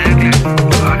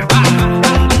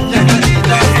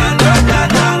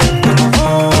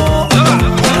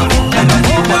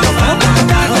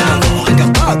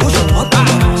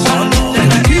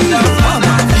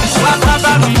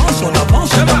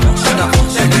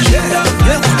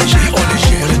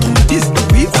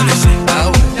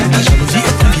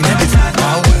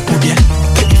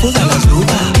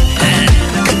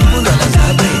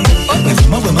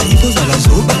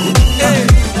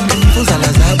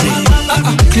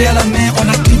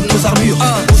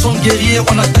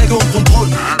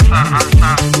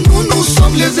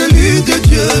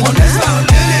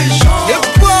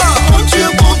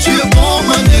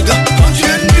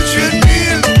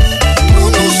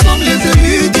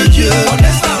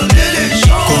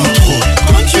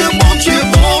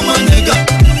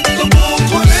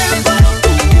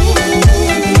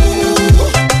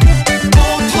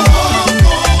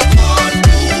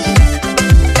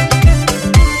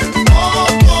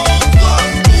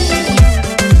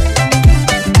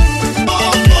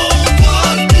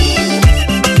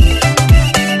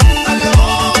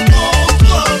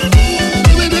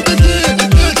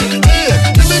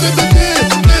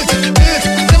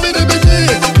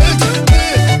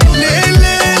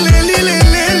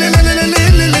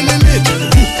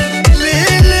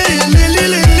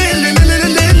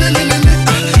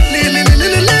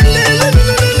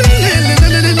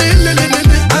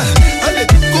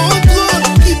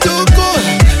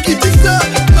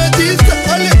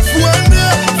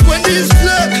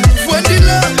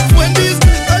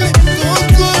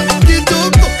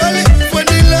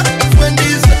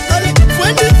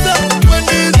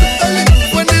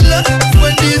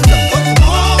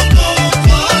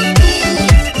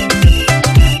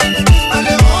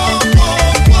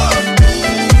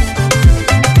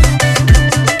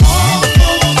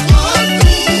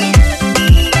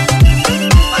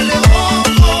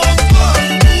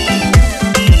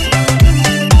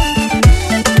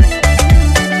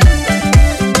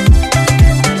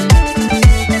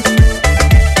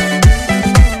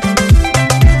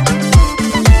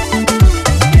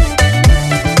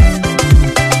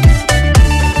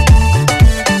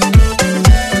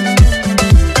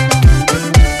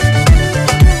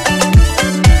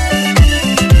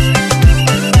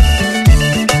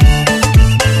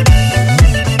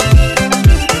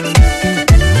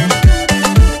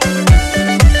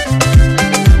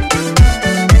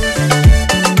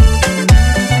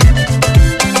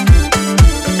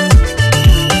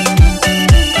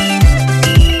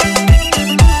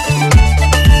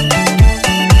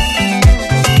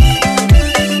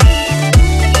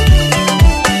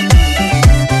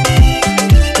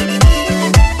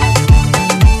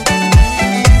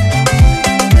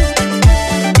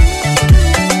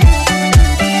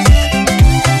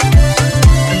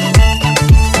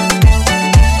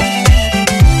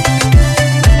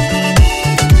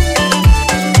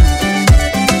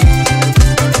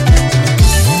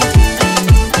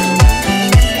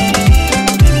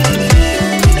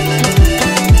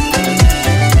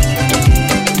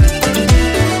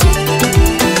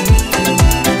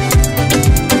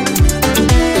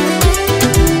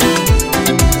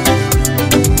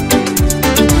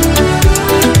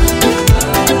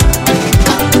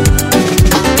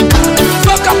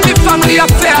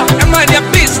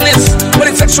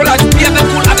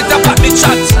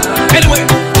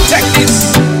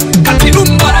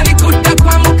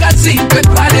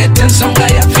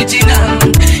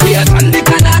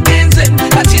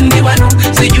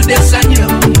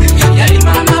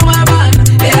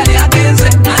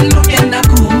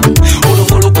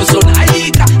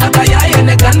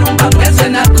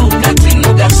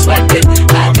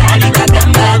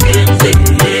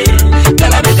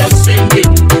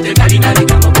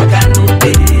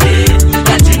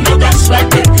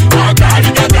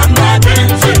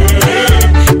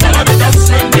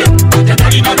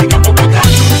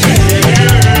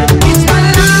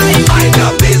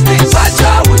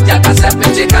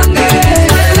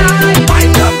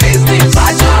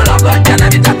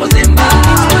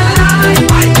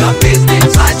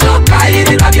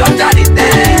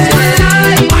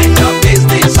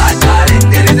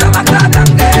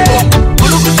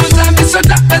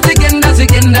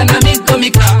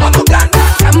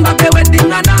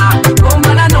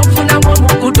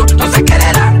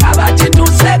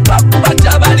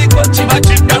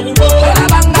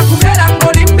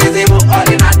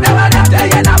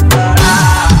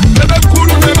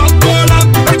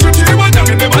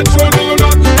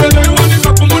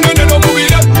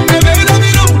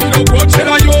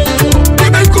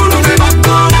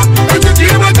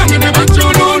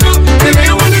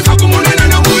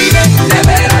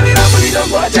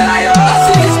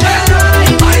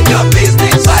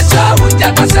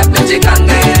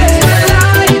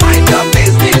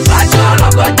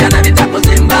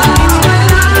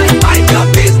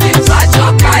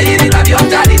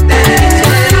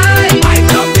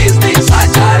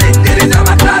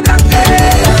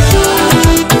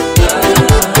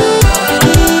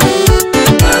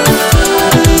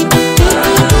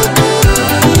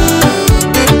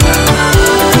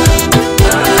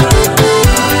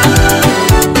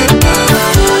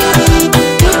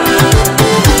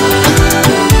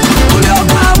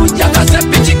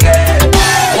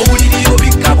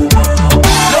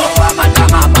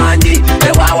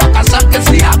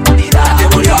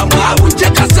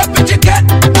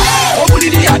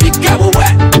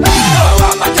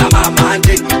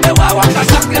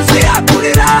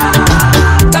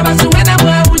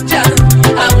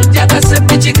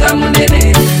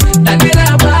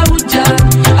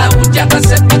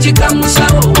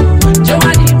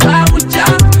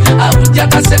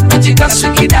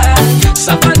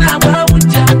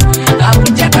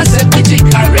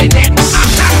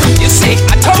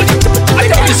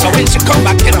 when she come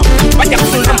back, you know. But you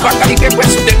pull them back and you get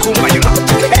west the Kumba, you know.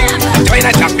 Join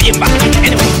us up in back.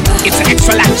 Anyway, it's an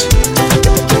extra lunch.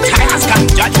 Time has come,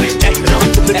 judgment, you know.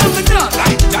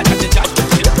 Right, judgment, the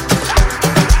judgment, you know.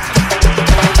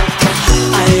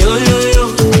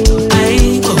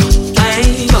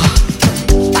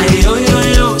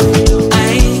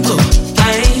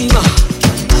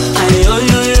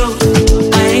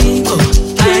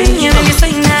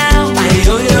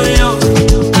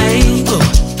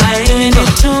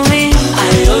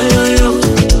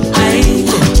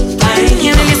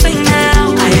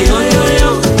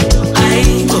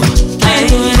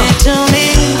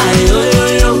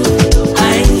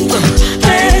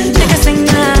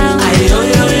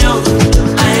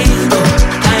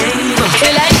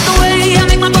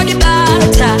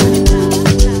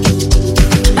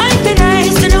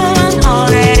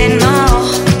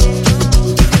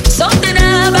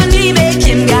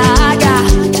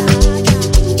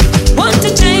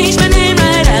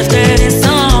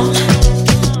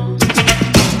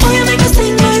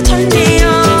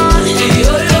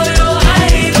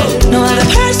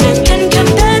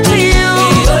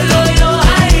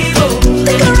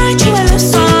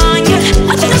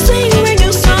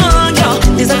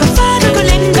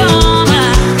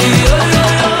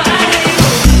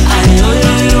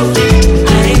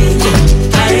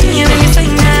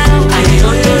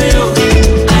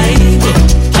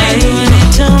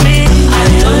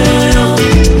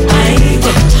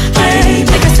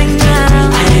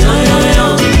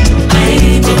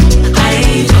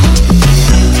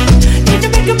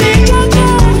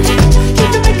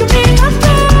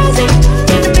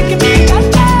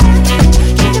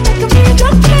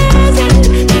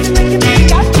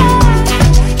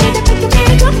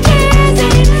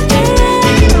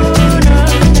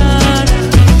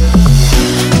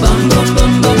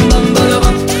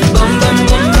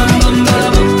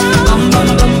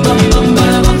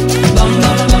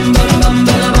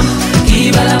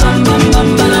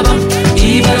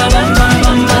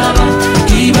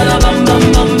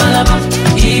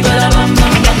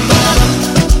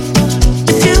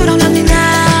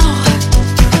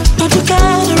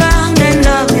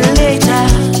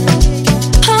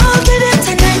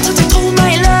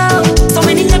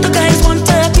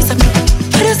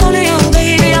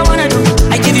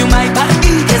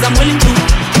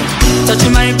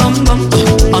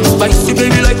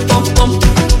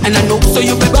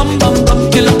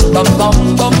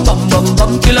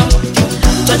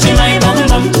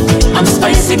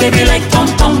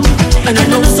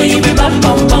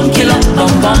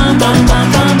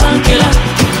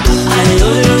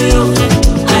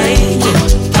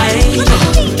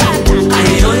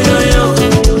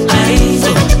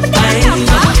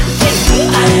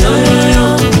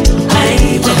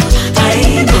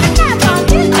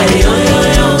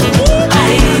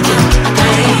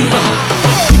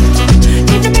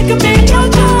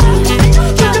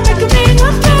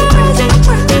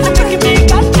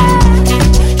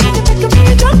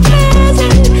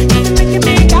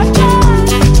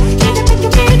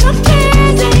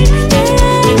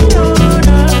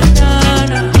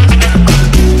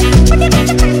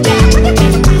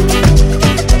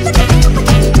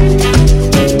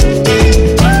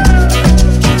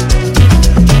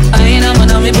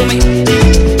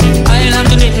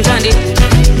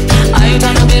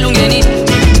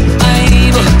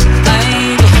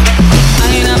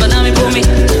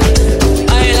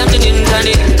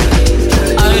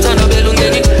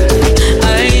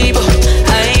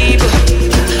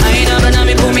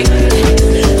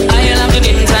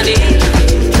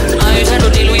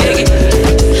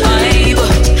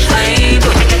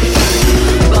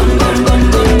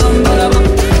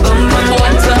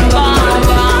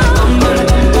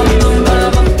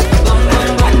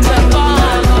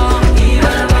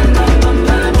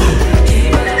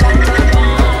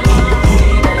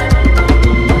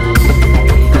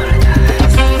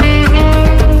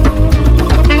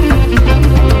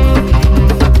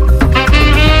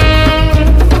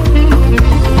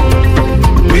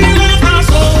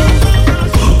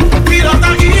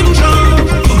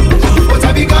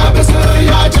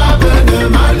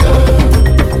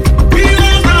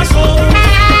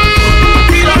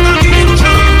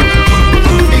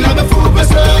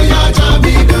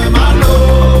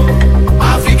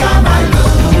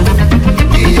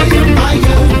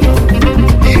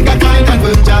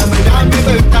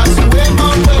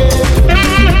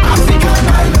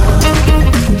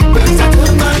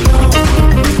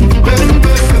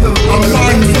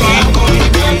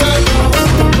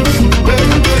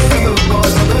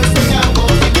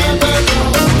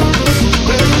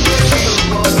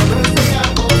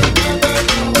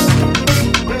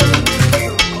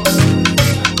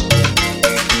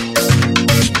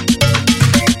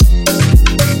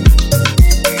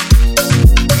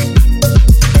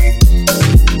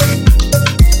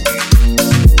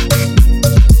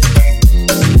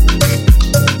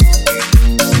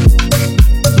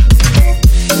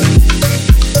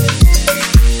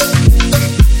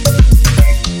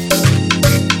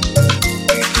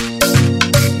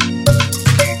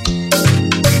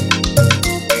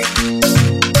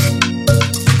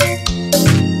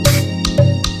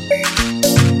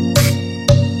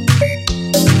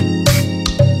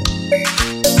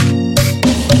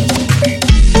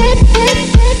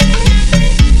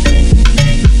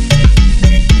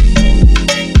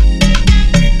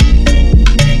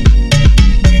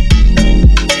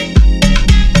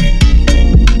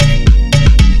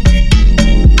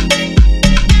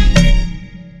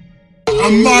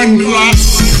 Amandla.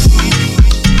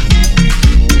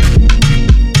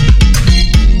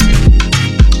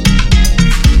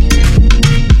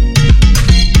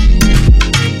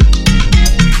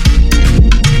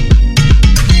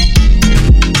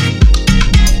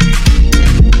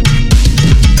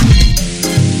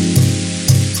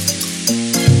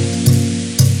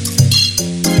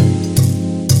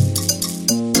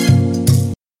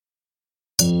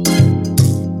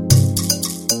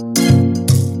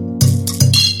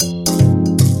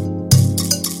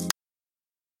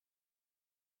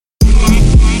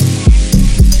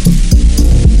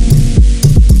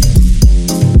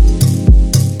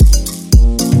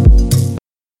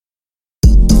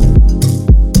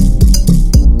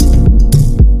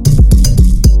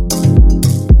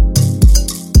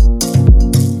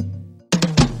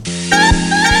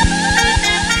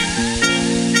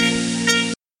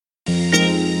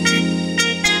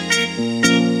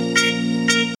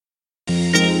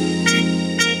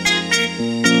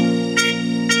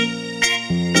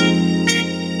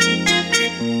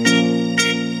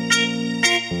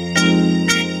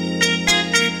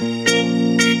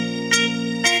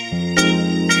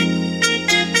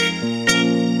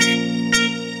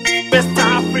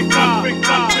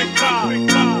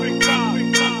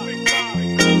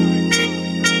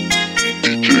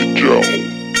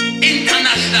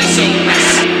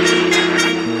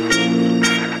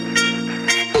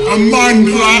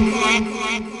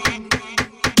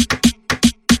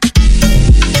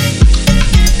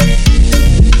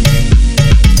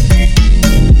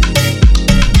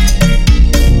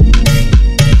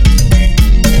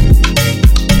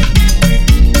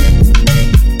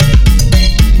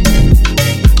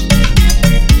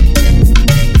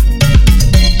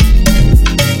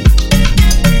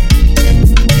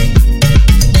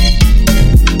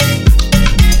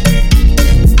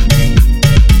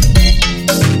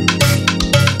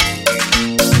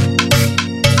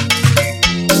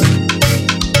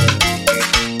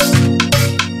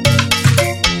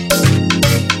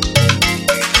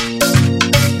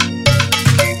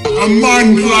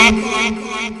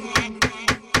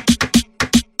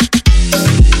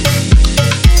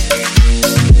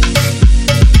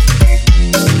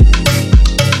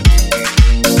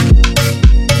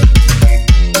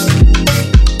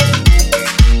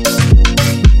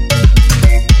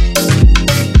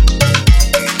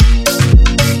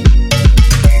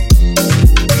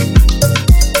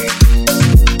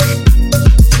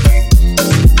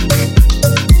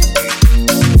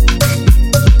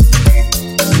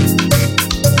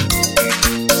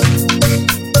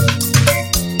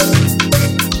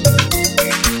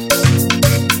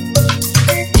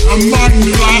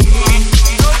 Amandla.